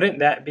 wouldn't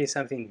that be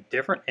something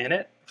different in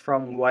it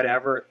from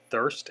whatever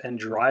thirsts and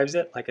drives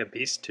it like a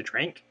beast to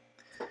drink?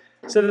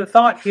 So the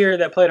thought here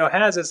that Plato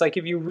has is, like,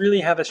 if you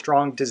really have a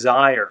strong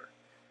desire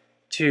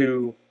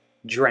to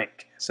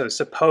drink, so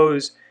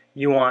suppose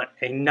you want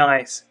a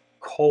nice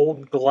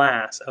cold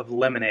glass of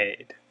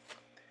lemonade,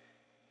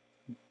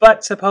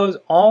 but suppose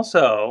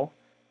also,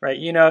 right,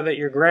 you know that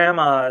your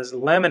grandma's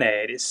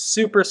lemonade is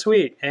super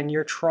sweet and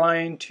you're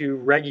trying to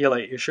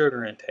regulate your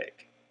sugar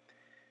intake.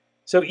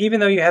 So even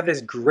though you have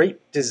this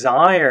great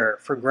desire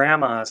for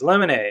grandma's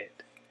lemonade,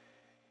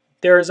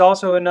 there is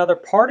also another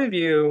part of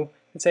you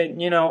and say,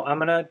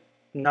 I'm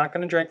not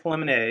gonna drink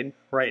lemonade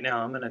right now.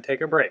 I'm gonna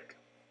take a break.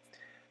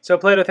 So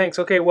Plato thinks,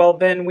 okay, well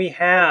then we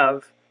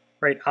have,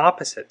 right,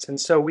 opposites, and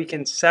so we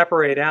can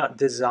separate out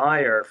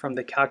desire from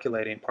the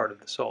calculating part of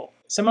the soul.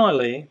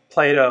 Similarly,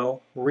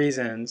 Plato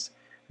reasons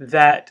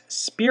that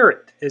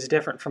spirit is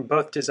different from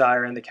both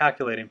desire and the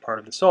calculating part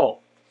of the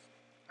soul.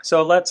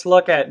 So let's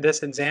look at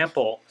this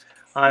example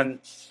on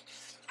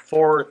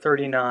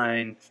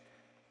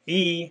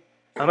 439e.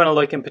 I'm going to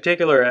look in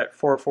particular at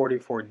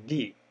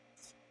 444d.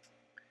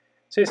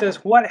 So he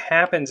says, what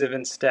happens if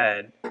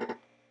instead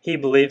he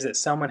believes that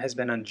someone has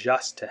been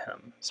unjust to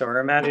him? So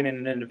we're imagining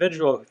an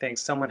individual who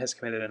thinks someone has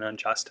committed an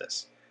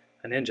injustice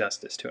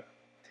to him.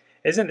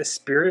 Isn't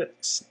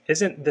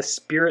the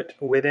spirit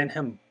within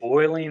him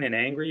boiling and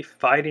angry,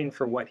 fighting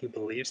for what he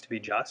believes to be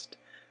just?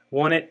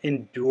 Won't it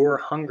endure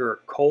hunger,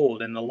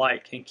 cold, and the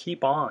like, and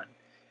keep on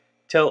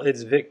till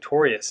it's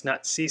victorious,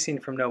 not ceasing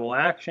from noble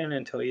action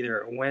until either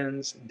it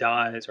wins,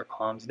 dies, or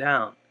calms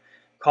down,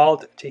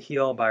 called to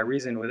heel by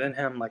reason within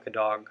him like a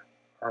dog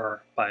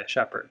or by a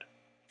shepherd?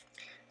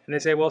 And they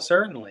say, well,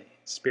 certainly,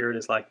 spirit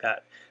is like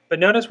that. But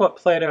notice what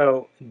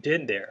Plato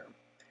did there.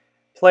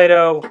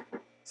 Plato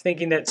is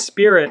thinking that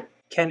spirit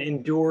can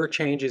endure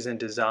changes in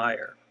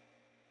desire.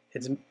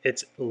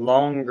 It's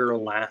longer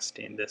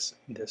lasting, this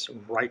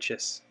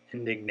righteous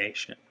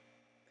indignation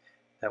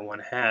that one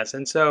has.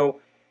 And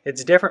so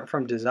it's different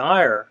from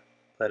desire,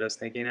 Plato's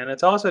thinking, and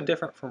it's also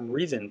different from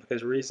reason,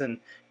 because reason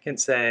can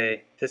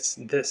say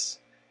this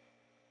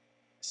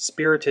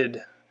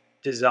spirited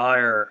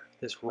desire,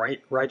 this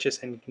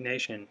righteous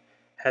indignation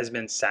has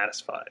been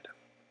satisfied.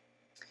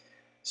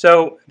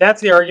 So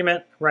that's the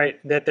argument, right,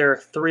 that there are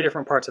three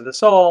different parts of the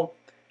soul,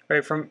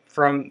 Right,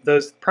 from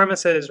those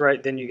premises,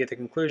 right, then you get the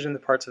conclusion the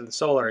parts of the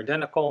soul are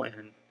identical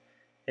in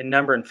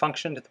number and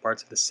function to the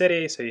parts of the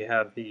city. So you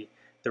have the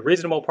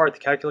reasonable part,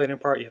 the calculating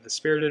part, you have the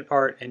spirited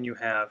part, and you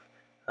have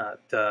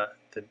the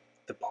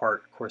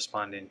part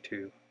corresponding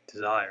to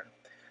desire.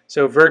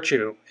 So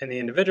virtue in the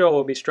individual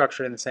will be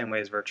structured in the same way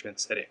as virtue in the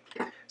city.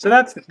 So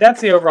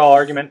that's the overall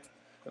argument.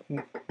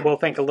 We'll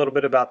think a little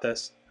bit about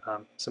this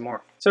some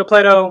more. So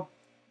Plato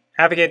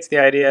advocates the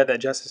idea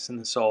that justice in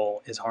the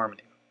soul is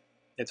harmony.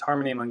 It's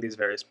harmony among these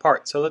various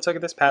parts. So let's look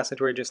at this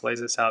passage where he just lays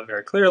this out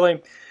very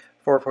clearly,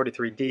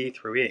 443d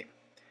through e.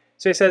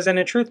 So he says, and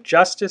in truth,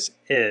 justice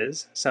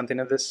is something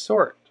of this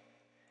sort.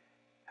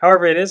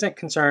 However, it isn't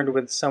concerned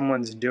with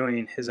someone's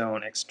doing his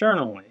own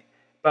externally,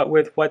 but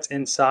with what's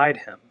inside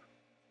him,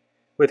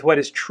 with what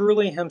is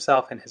truly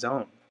himself and his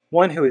own.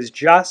 One who is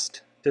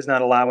just does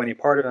not allow any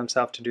part of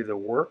himself to do the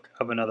work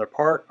of another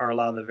part or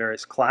allow the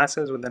various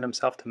classes within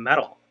himself to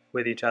meddle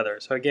with each other.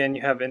 So again,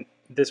 you have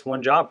this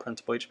one job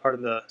principle. Each part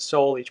of the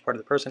soul, each part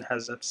of the person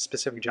has a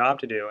specific job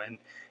to do,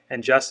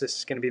 and justice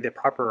is going to be the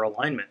proper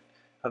alignment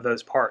of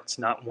those parts,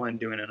 not one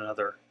doing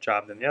another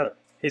job than the other.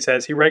 He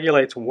says he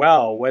regulates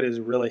well what is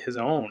really his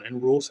own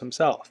and rules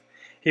himself.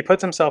 He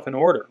puts himself in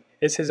order,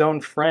 is his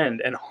own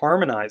friend, and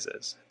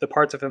harmonizes the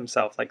parts of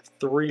himself like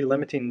 3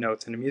 limiting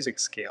notes in a music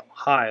scale,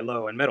 high,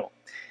 low, and middle.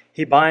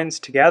 He binds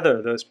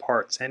together those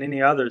parts and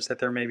any others that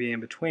there may be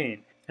in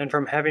between, and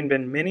from having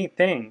been many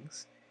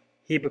things,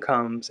 he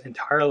becomes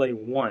entirely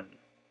one,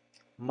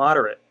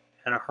 moderate,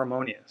 and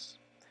harmonious.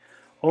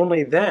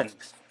 Only then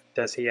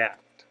does he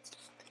act.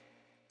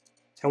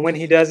 And when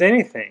he does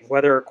anything,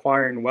 whether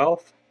acquiring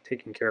wealth,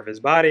 taking care of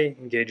his body,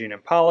 engaging in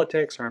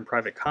politics, or in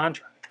private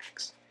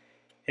contracts,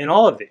 in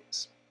all of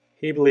these,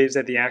 he believes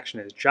that the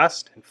action is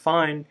just and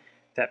fine,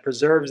 that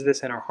preserves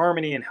this inner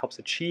harmony and helps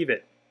achieve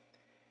it,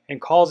 and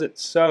calls it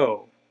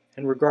so,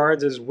 and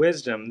regards as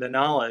wisdom the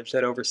knowledge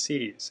that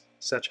oversees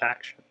such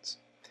actions.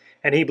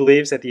 And he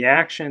believes that the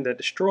action that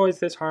destroys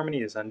this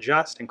harmony is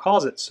unjust, and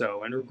calls it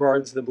so, and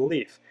regards the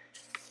belief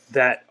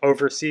that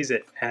oversees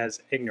it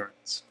as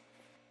ignorance.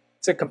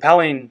 It's a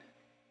compelling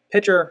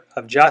picture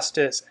of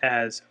justice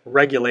as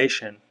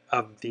regulation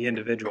of the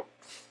individual.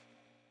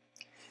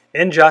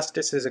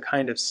 Injustice is a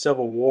kind of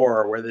civil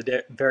war where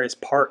the various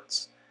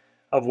parts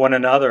of one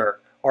another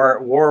are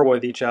at war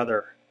with each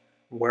other,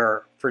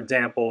 where, for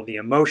example, the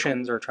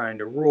emotions are trying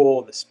to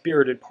rule, the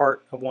spirited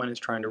part of one is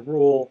trying to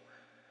rule,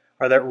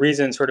 or that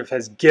reason sort of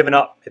has given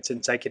up its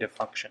executive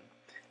function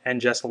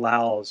and just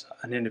allows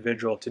an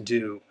individual to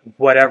do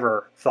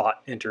whatever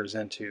thought enters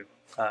into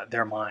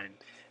their mind.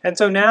 And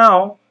so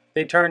now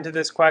they turn to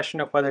this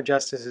question of whether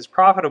justice is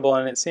profitable,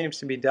 and it seems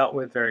to be dealt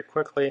with very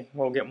quickly.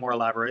 We'll get more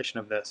elaboration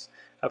of this,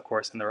 of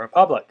course, in the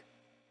Republic.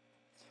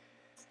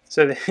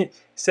 So it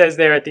says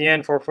there at the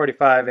end,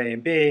 445a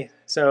and b,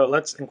 so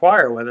let's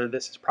inquire whether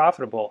this is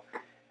profitable.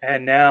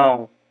 And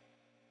now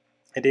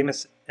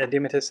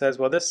Edemetus says,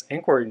 well, this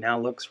inquiry now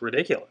looks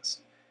ridiculous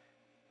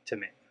to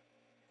me,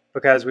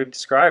 because we've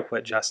described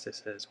what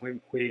justice is.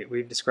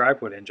 We've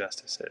described what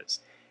injustice is.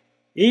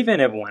 Even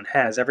if one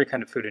has every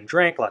kind of food and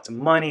drink, lots of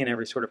money, and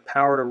every sort of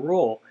power to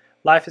rule,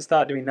 life is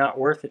thought to be not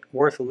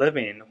worth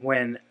living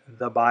when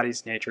the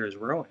body's nature is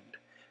ruined.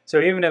 So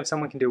even if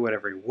someone can do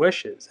whatever he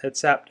wishes,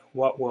 except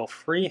what will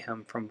free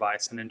him from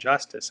vice and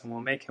injustice and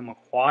will make him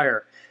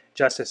acquire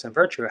justice and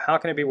virtue, how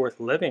can it be worth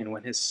living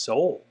when his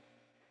soul,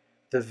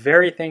 the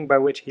very thing by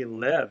which he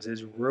lives,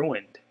 is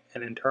ruined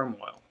and in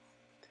turmoil?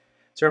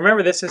 So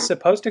remember, this is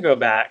supposed to go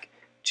back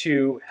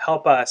to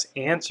help us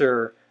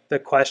answer the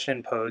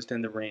question posed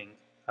in the Ring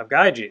of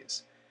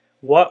Gyges.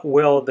 What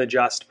will the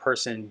just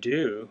person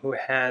do who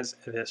has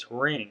this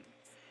ring?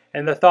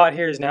 And the thought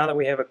here is, now that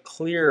we have a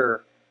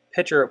clear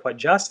picture of what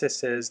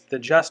justice is, the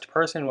just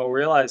person will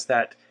realize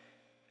that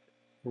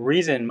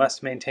reason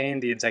must maintain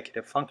the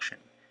executive function,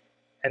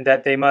 and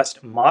that they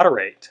must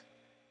moderate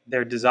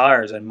their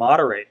desires and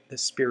moderate the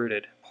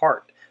spirited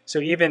part. So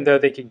even though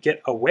they could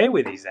get away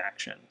with these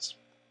actions,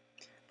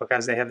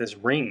 because they have this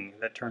ring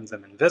that turns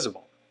them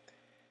invisible,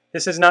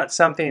 this is not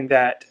something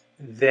that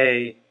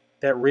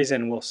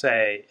reason will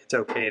say it's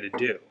okay to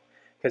do,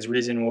 because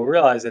reason will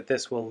realize that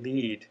this will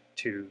lead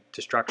to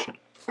destruction.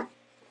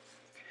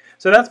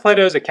 So that's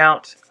Plato's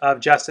account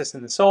of justice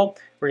in the soul.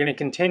 We're going to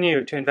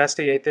continue to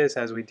investigate this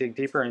as we dig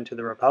deeper into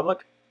the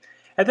Republic.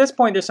 At this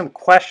point, there's some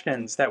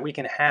questions that we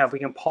can have. We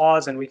can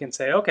pause and we can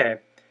say, okay,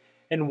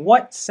 in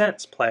what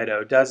sense,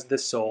 Plato, does the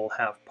soul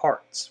have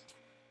parts?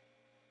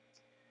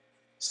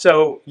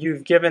 So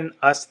you've given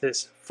us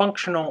this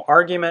functional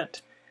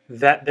argument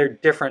that there are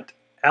different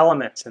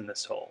elements in the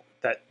soul,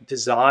 that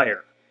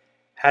desire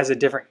has a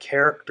different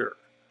character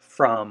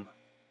from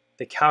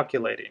the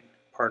calculating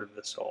part of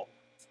the soul,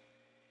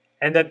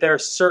 and that there are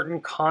certain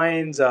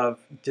kinds of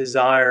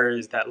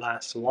desires that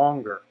last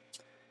longer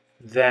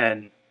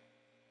than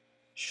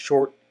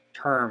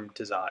short-term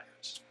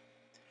desires.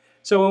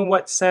 So in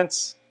what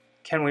sense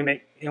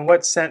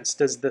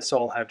does the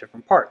soul have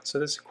different parts? So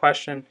this is a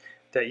question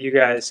that you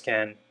guys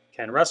can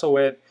wrestle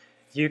with.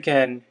 You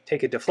can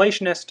take a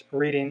deflationist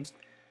reading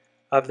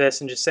of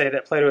this and just say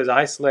that Plato is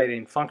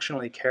isolating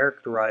functionally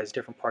characterized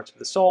different parts of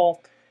the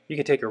soul. You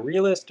could take a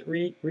realist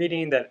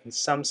reading that in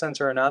some sense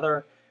or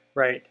another,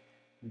 right,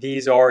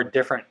 these are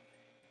different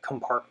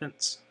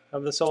compartments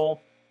of the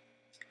soul.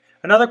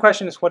 Another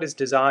question is, what is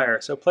desire?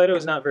 So Plato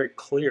is not very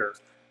clear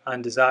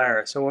on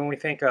desire. So when we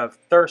think of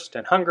thirst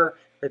and hunger,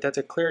 right, that's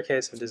a clear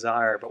case of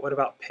desire. But what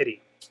about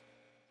pity?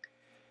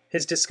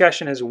 His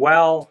discussion as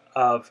well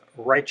of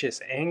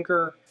righteous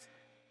anger,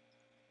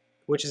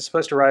 which is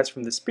supposed to arise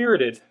from the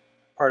spirited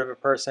part of a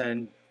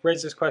person,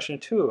 raises this question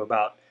too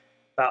about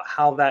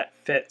how that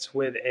fits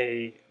with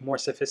a more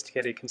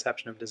sophisticated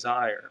conception of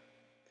desire.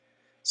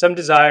 Some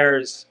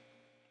desires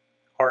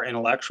are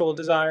intellectual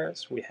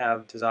desires. We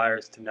have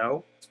desires to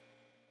know.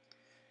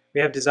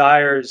 We have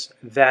desires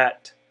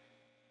that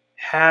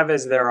have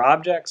as their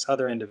objects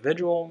other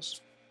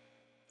individuals.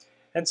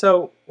 And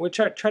so we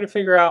try to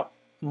figure out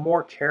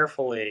more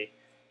carefully,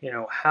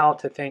 how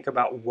to think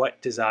about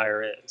what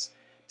desire is.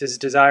 Does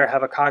desire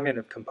have a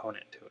cognitive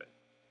component to it?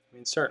 I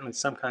mean, certainly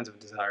some kinds of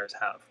desires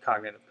have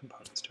cognitive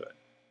components to it.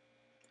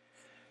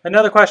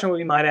 Another question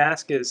we might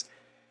ask is,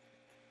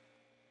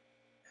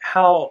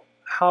 how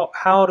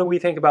do we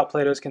think about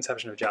Plato's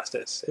conception of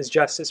justice? Is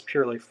justice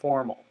purely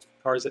formal,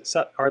 or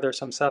are there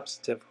some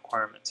substantive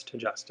requirements to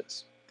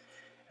justice?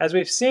 As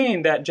we've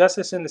seen, that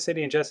justice in the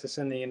city and justice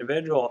in the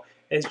individual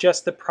is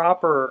just the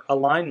proper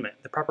alignment,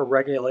 the proper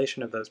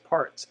regulation of those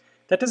parts.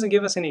 That doesn't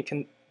give us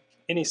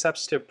any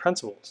substantive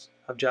principles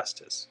of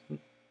justice,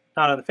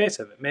 not on the face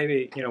of it.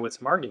 Maybe with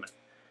some argument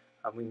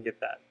we can get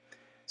that.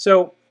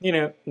 So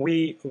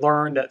we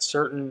learn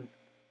certain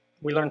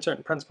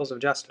principles of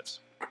justice.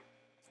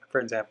 For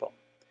example,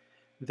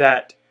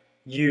 that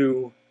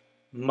you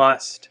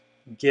must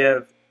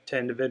give to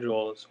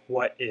individuals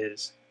what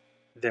is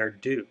their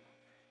due.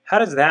 How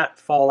does that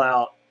fall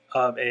out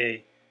of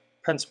a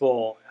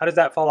principle? How does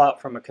that fall out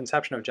from a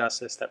conception of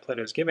justice that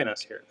Plato is giving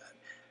us here? That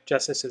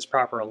justice is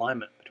proper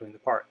alignment between the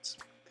parts.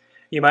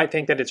 You might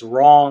think that it's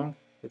wrong,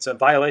 it's a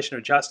violation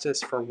of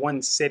justice for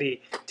one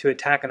city to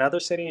attack another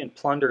city and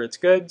plunder its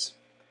goods.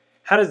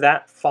 How does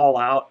that fall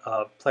out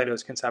of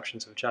Plato's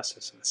conceptions of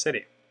justice in the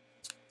city?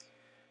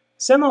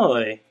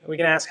 Similarly, we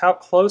can ask, how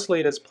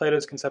closely does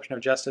Plato's conception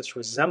of justice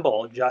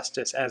resemble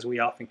justice as we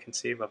often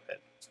conceive of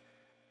it?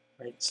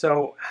 Right?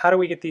 So how do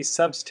we get these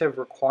substantive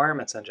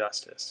requirements on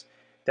justice?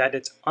 That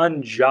it's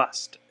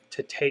unjust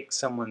to take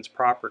someone's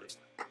property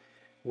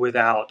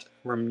without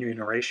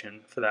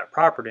remuneration for that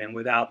property and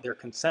without their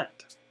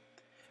consent.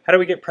 How do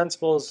we get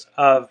principles,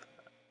 for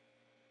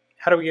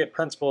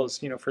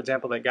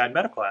example, that guide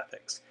medical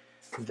ethics,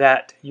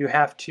 that you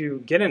have to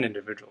get an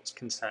individual's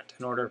consent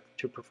in order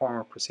to perform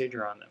a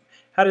procedure on them?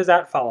 How does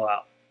that follow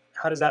out?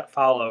 How does that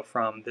follow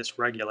from this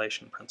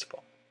regulation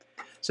principle?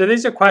 So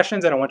these are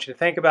questions that I want you to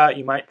think about.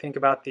 You might think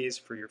about these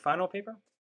for your final paper.